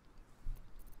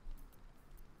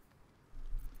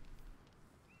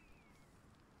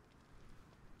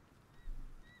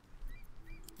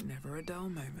 Never a dull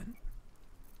moment.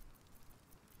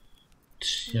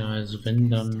 Tja, also wenn,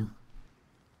 dann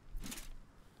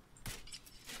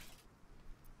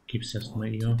gibt's erstmal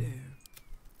What ihr. to do.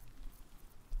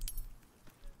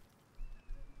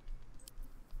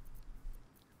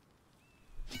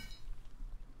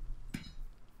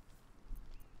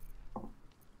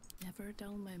 Never a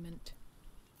dull moment.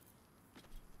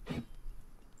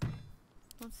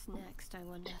 What's next, I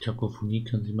wonder? Die Kakophonie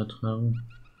kann sie mal tragen.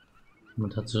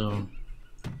 Man hat so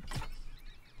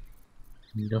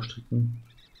Niederstrecken.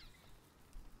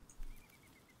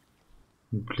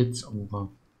 Ein Blitzaura.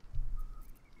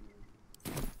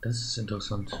 Das ist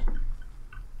interessant.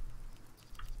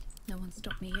 No one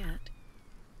stopped me yet.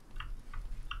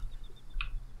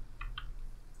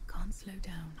 Can't slow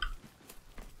down.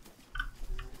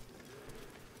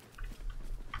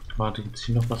 Warte, gibt es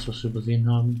hier noch was wir übersehen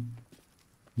haben?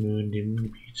 Nö, in dem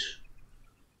Gebiet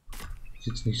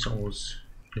sieht's nicht so aus.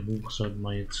 Hier hoch sollten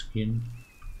wir jetzt gehen.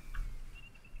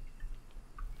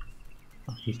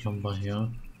 Ach, hier kommen wir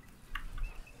her.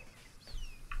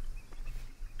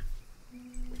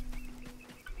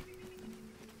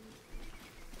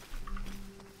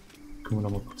 Können wir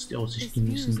noch mal kurz die Aussicht This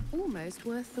view's genießen. almost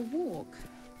worth the walk.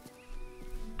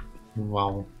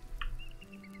 Wow.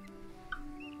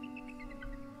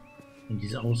 Und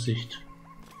diese Aussicht.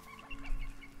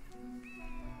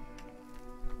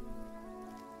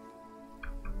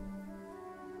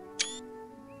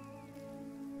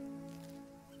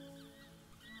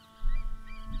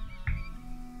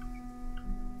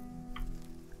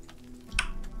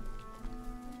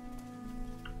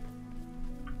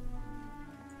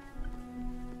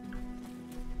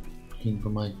 Gehen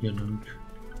wir mal hier lang.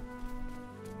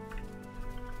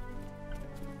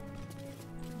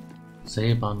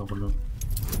 Seilbahnrolle.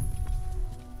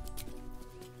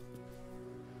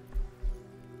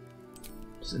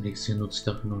 Das Elixier nutze ich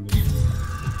dafür noch nicht.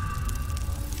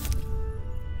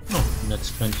 Oh, ein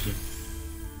nettes Quäntchen.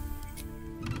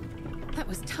 That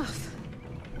was tough.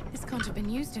 This can't have been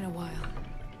used in a while.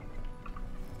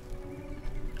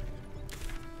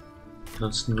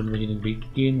 Ansonsten würden wir hier den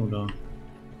Weg gehen, oder?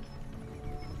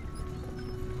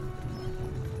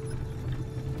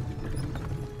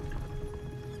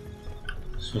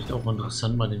 Ist vielleicht auch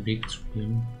interessant, mal den Weg zu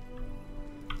gehen.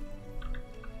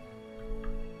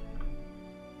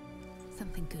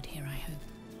 Something good here, I hope.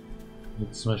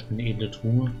 Jetzt zum Beispiel eine edle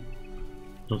Truhe.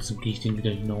 Trotzdem gehe ich den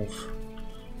wieder hinauf.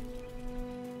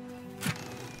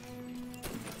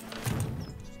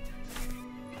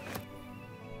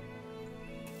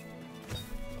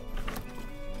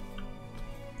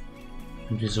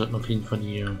 Und wir sollten auf jeden Fall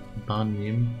die Bahn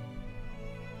nehmen.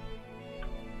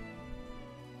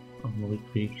 Auf dem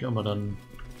Rückweg, aber dann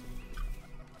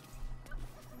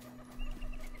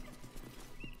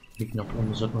Weg nach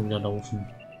oben sollten wir wieder laufen.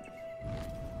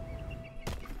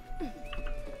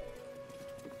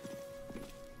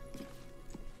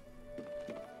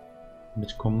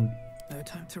 Mitkommen. No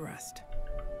time to rest.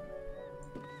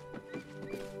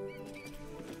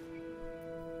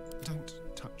 Don't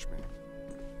touch me.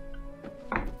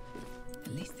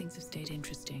 At least things have stayed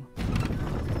interesting.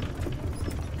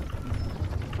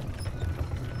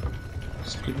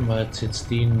 Skippen wir jetzt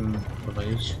den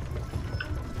Bereich.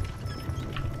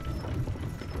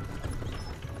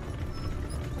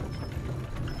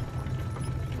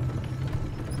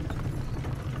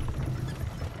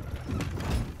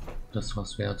 Das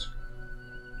war's wert.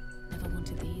 Never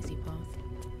wanted the easy path.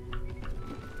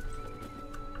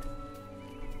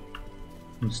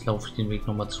 Und jetzt laufe ich den Weg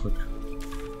nochmal zurück.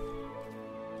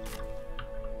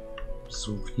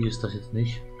 So viel ist das jetzt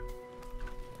nicht.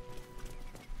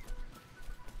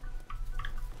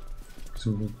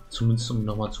 Zumindest um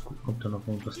nochmal zu gucken, ob da noch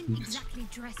irgendwas liegt. Exactly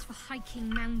dressed for hiking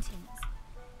mountains.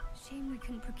 Shame we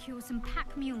couldn't procure some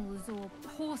pack mules or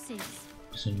horses.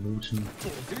 Bisschen looten.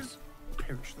 Horses?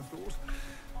 perish the thought.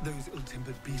 Those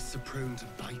ill-tempered beasts are prone to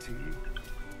biting you.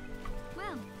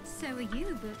 Well, so are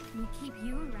you, but we keep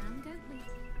you around, don't we?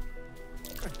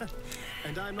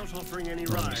 And I'm not offering any Ja,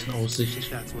 ein rides, bisschen Aussicht if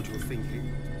that's what you're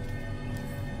thinking.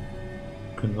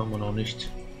 können wir immer noch nicht.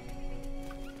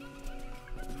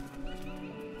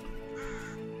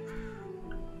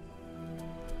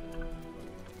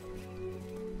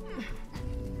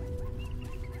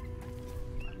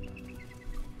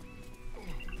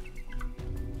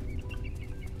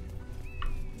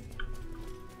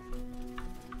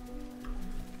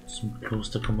 Zum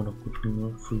Kloster kommen wir noch gut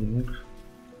genug, früh genug.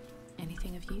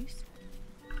 Anything of use?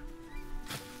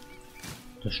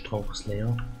 Der Strauch ist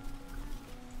leer.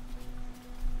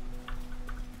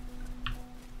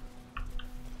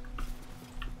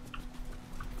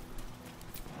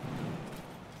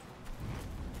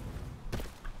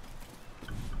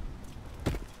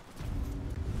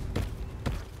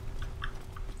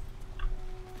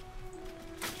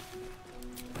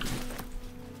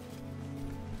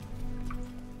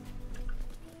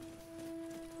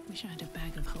 Wish I had a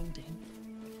bag of holding.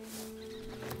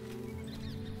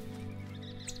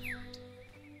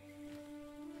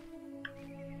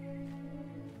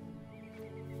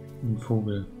 Ein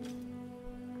Vogel.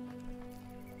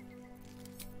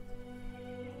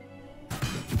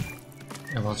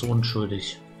 Er war so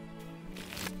unschuldig.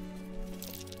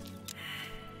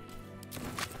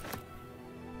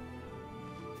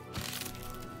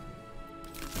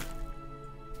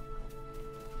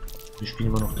 Wir spielen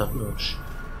immer noch Dunkle.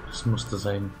 Das musste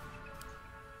sein.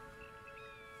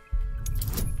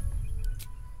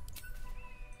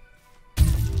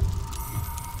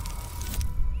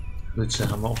 Hölzer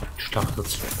haben wir auch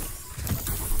gestartet.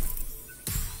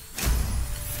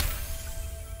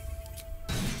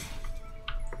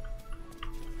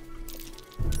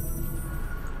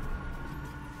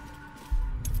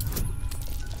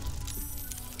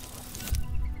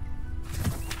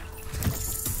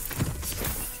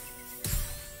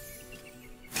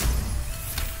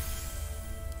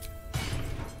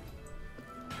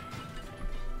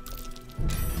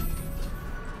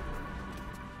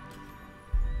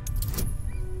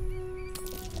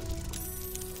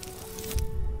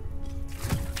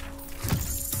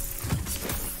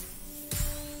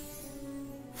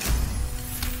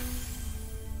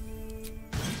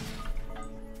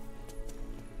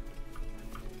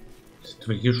 Sind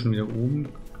wir hier schon wieder oben?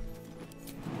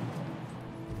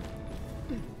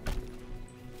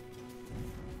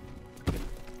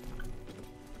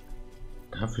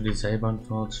 Dafür die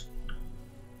Seilbahnfahrt.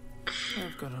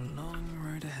 I've got a long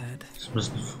road ahead. Das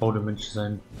müssen faule Mönche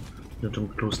sein, die unter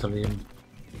dem Kloster leben.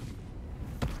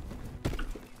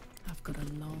 I've got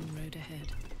a long road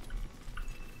ahead.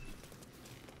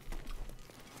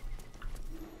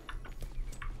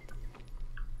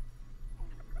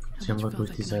 Sie haben wir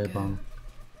durch die Seilbahn.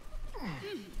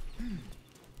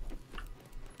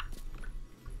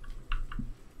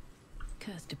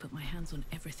 Cursed to put my hands on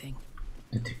everything.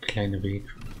 Der kleine Weg.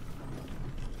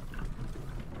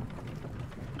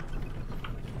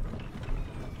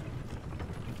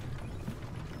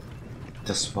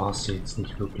 Das war's jetzt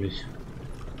nicht wirklich.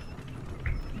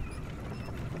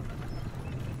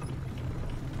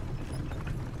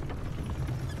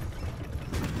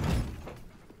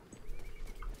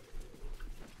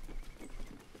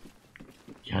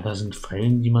 Ja, da sind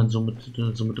Fallen, die man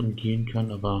somit umgehen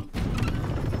kann, aber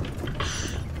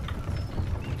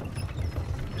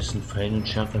ein bisschen Fallen und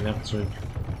schärfer Werkzeug.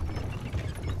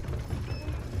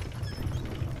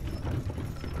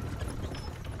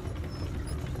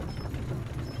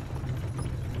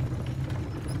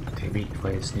 Der Weg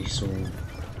war jetzt nicht so.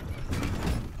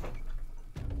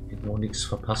 Hätten wir auch nichts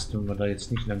verpasst, wenn wir da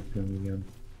jetzt nicht lang gegangen wären.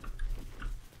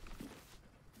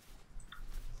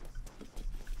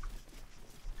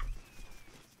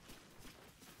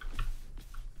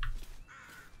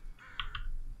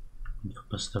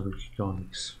 Verpasst da wirklich gar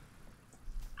nichts.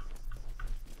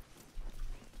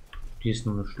 Hier ist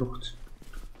nur eine Schlucht.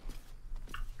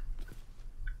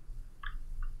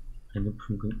 Ein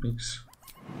Hüpfen bringt nichts.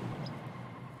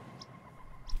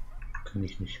 Kann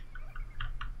ich nicht.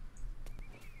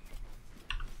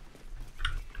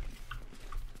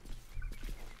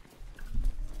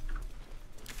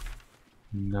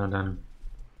 Na dann.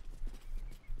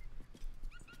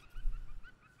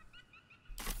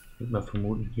 Ich würde mal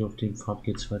vermuten, hier auf dem Pfad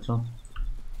geht es weiter.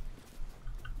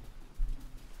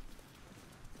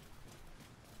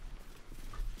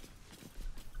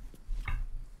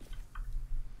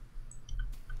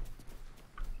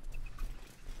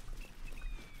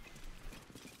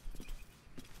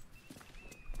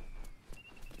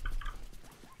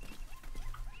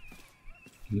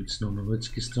 Hier gibt es noch eine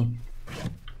Holzkiste.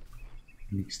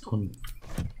 Nichts drin.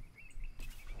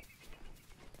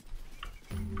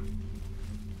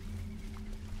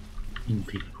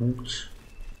 Infektpunkt.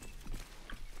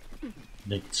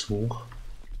 Rechts hoch.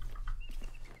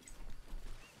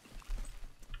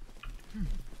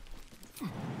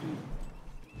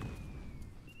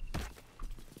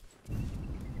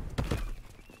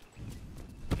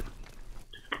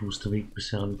 Der Klosterweg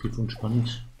bisher relativ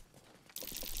unspannend.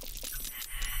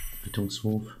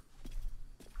 Rettungswurf.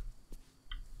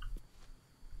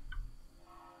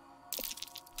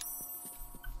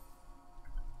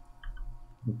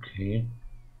 Okay.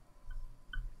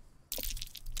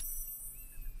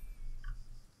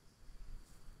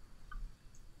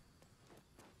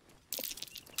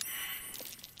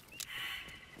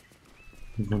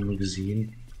 Den haben wir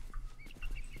gesehen.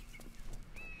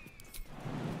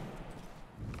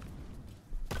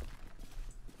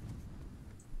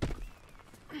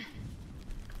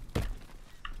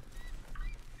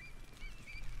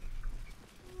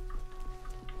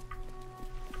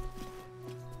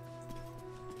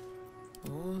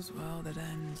 All's well that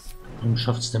ends. Warum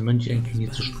schafft es der Mönch eigentlich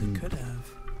hier zu springen? Could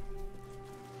have.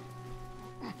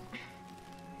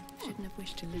 Shouldn't have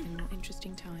wished to live in more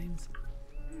interesting times.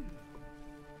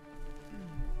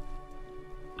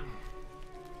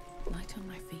 Light on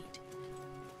my feet.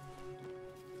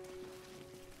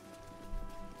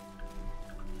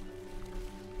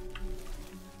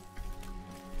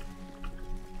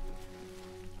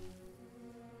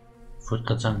 Ich wollte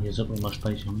gerade sagen, hier sollten wir mal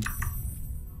speichern.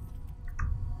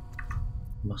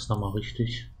 Mach's nochmal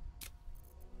richtig.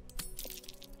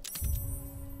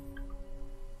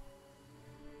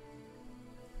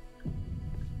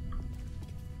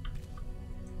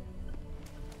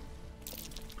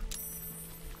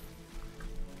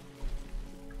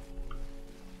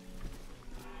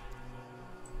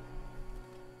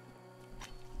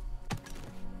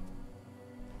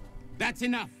 That's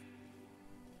enough.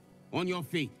 On your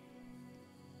feet.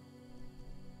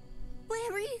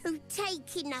 Where are you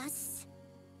taking us?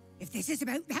 If this is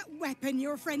about that weapon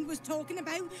your friend was talking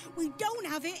about, we don't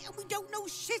have it and we don't know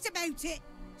shit about it.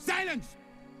 Silence!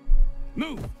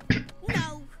 Move!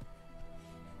 No.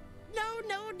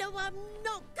 No, I'm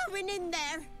not going in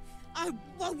there. I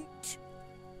won't.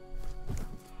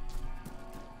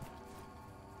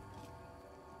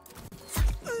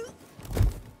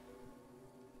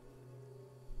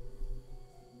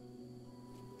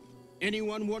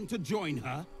 Anyone want to join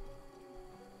her?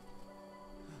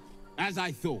 As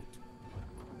I thought.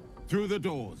 Through the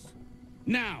doors.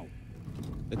 Now!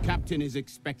 The captain is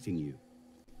expecting you.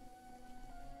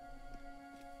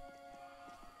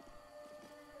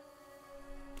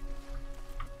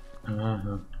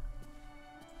 Aha.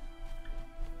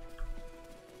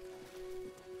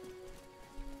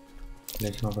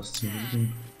 Gleich mal was zum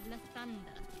Lesen.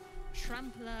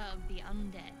 Trampler of the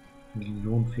undead.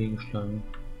 Millionenfähigen Schlangen.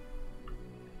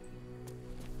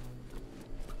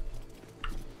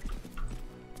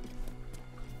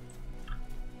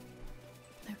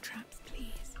 No traps,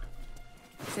 please.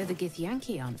 So the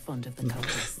Githyanki aren't fond of the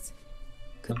cultists.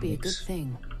 Could be a good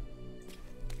thing.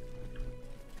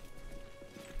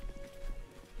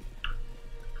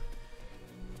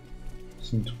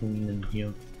 Sind Ruinen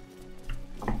hier.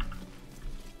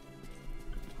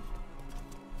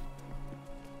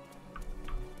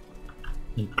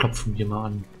 Den klopfen wir mal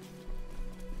an.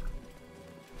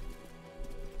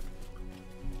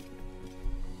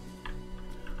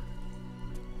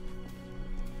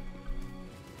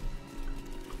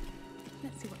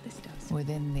 Let's see what this does.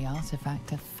 Within the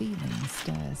artifact, a feeling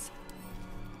stirs.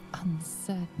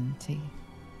 Uncertainty.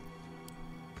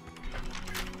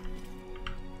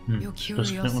 Your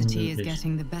curiosity is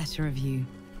getting the better of you.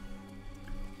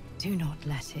 Do not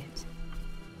let it.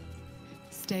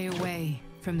 Stay away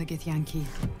from the Githyanki.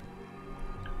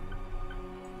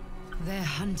 They're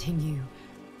hunting you.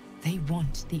 They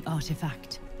want the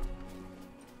artifact.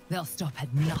 They'll stop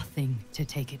at nothing to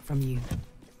take it from you.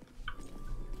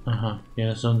 Aha, ja,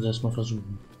 das sollen sie erstmal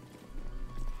versuchen.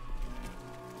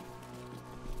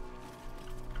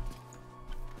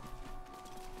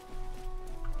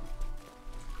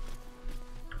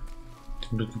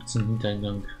 Zum Glück gibt es einen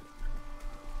Hintereingang,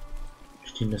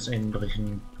 durch den das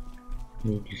Einbrechen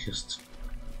möglich ist.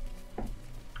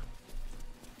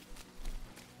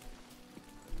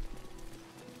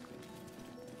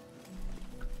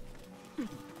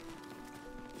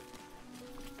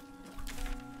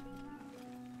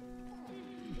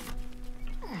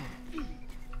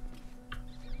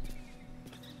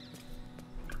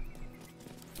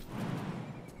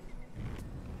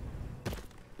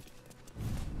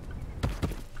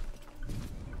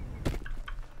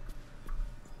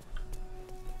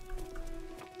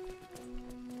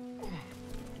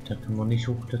 Da können wir nicht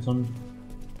hochklettern.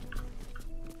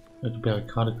 Die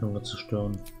Barrikade können wir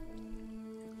zerstören.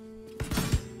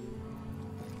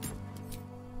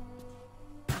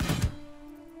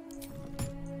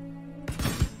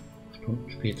 Stunden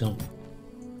später.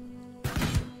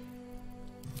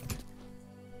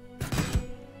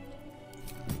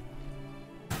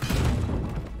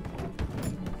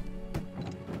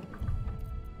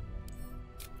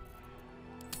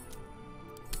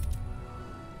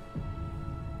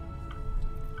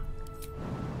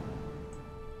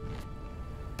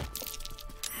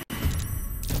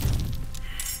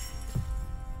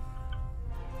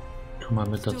 Mal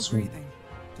mit dazu.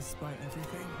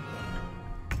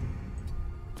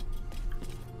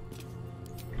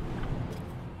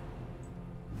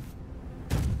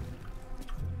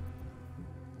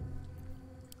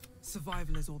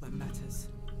 Survival is all that matters.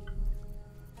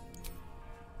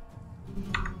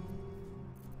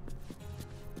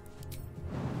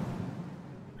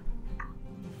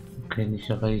 Okay, nicht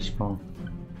erreichbar.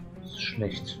 Das ist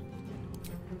schlecht.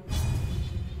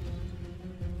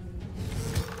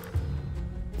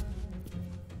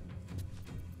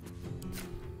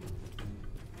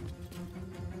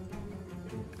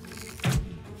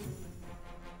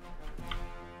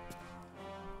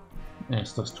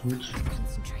 Erst das tut.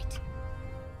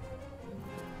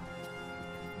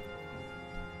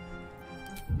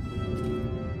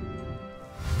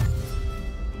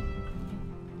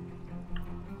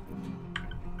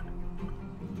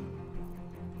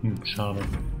 Schade.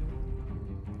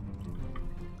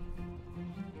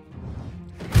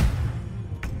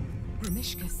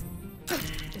 Ramishkas.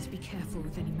 Just be careful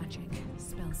with any magic.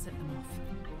 Spells set them off.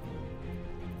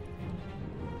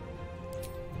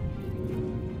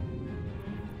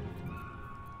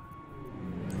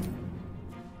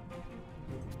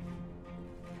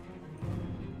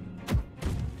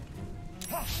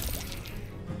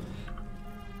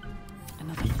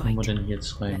 Wie kommen wir denn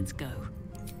jetzt rein? Let's go.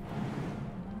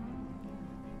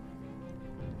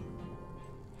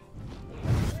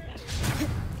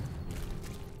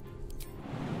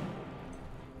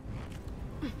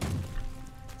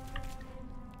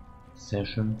 Sehr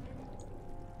schön.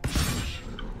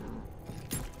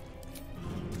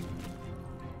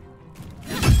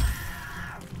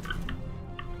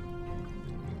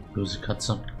 Böse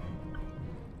Katze.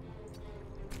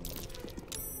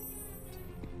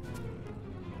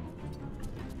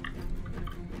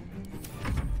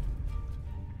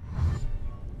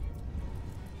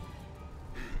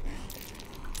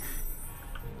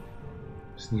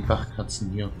 Das sind die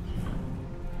Wachkatzen hier.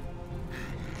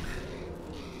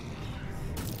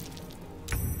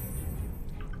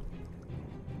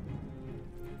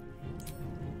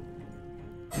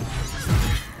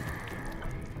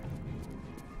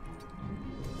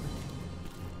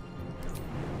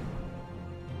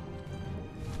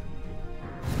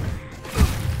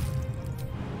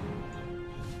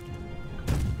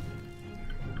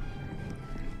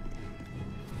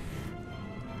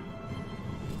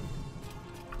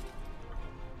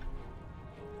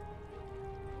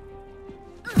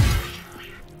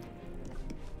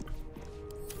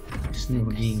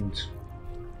 Überliegend.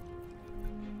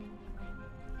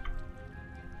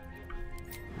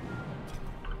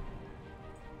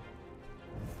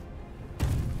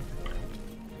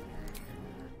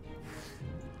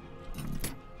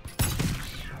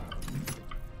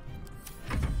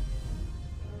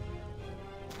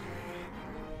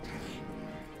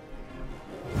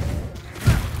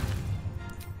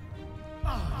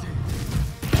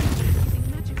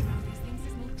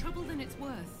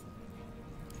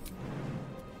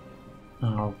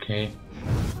 Ah, okay.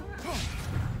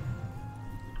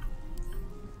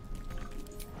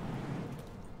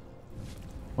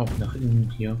 Auch nach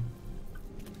innen hier.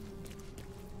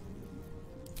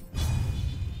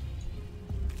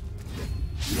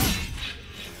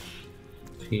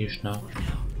 Fehlschlag.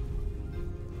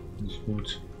 Nicht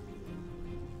gut.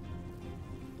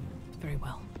 Very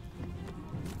well.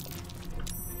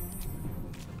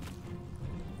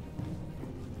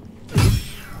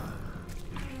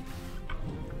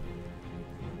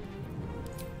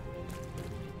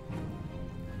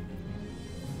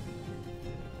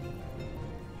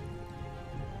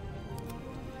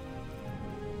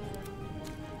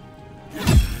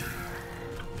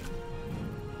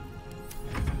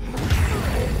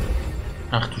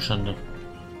 Ach du Schande.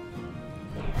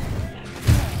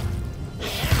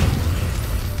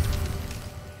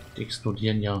 Die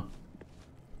explodieren ja.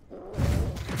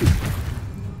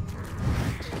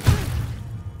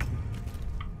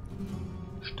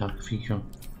 Starke Viecher.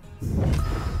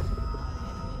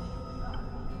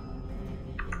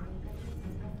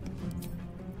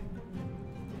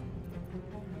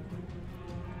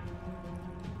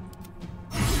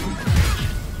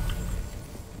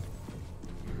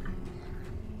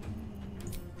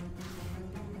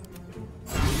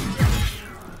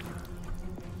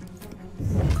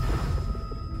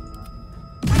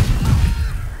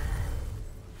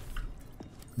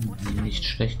 Nicht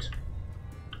schlecht.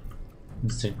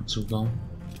 Sehr gut sogar.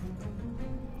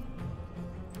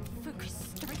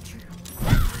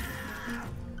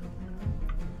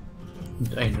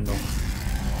 Und eine noch.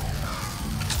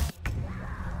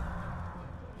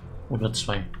 Oder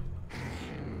zwei.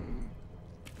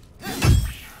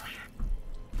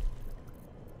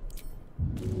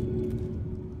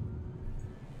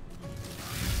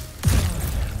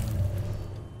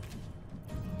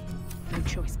 No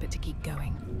choice but to keep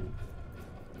going.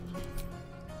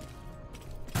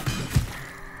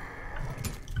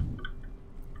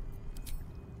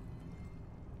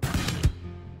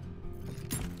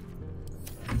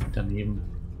 Daneben.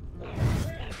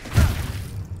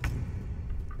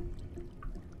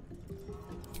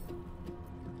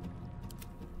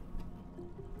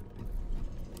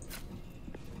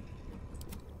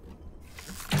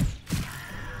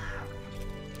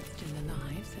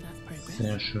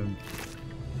 Sehr schön.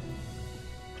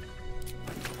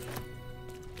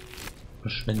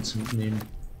 Schwänze mitnehmen.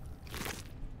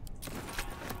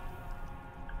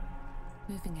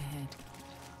 Moving ahead.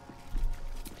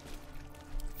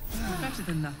 Better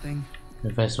than nothing.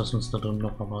 Wer weiß, was uns da drin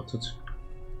noch erwartet.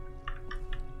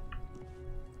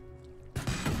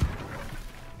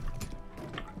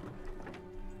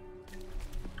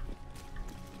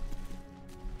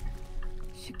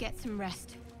 Should get some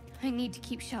rest. I need to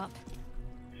keep sharp.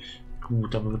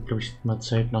 Gut, aber wird, glaube ich, mal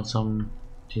Zeit, langsam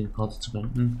die Karte zu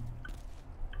beenden.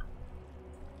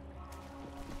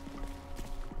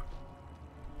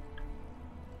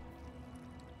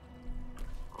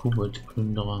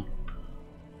 Koboldplünderer.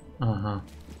 Aha,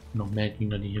 noch mehr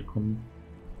Gegner, die hier kommen.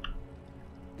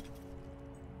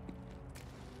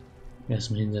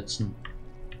 Erstmal hinsetzen.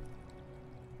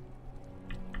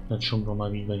 Dann schauen wir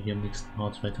mal, wie wir hier im nächsten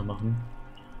Part weitermachen.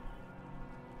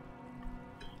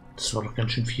 Das war doch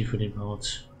ganz schön viel für den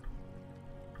Part.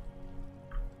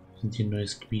 Sind hier ein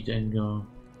neues Gebiet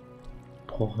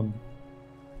eingebrochen.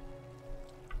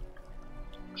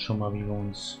 Schauen wir mal, wie wir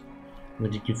uns über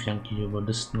die Githyanki hier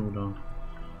überlisten oder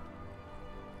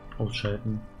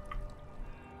ausschalten.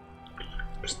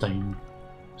 Bis dahin,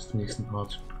 bis zum nächsten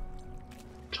Part.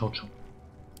 Ciao, ciao.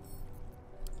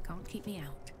 Can't keep me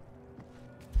out.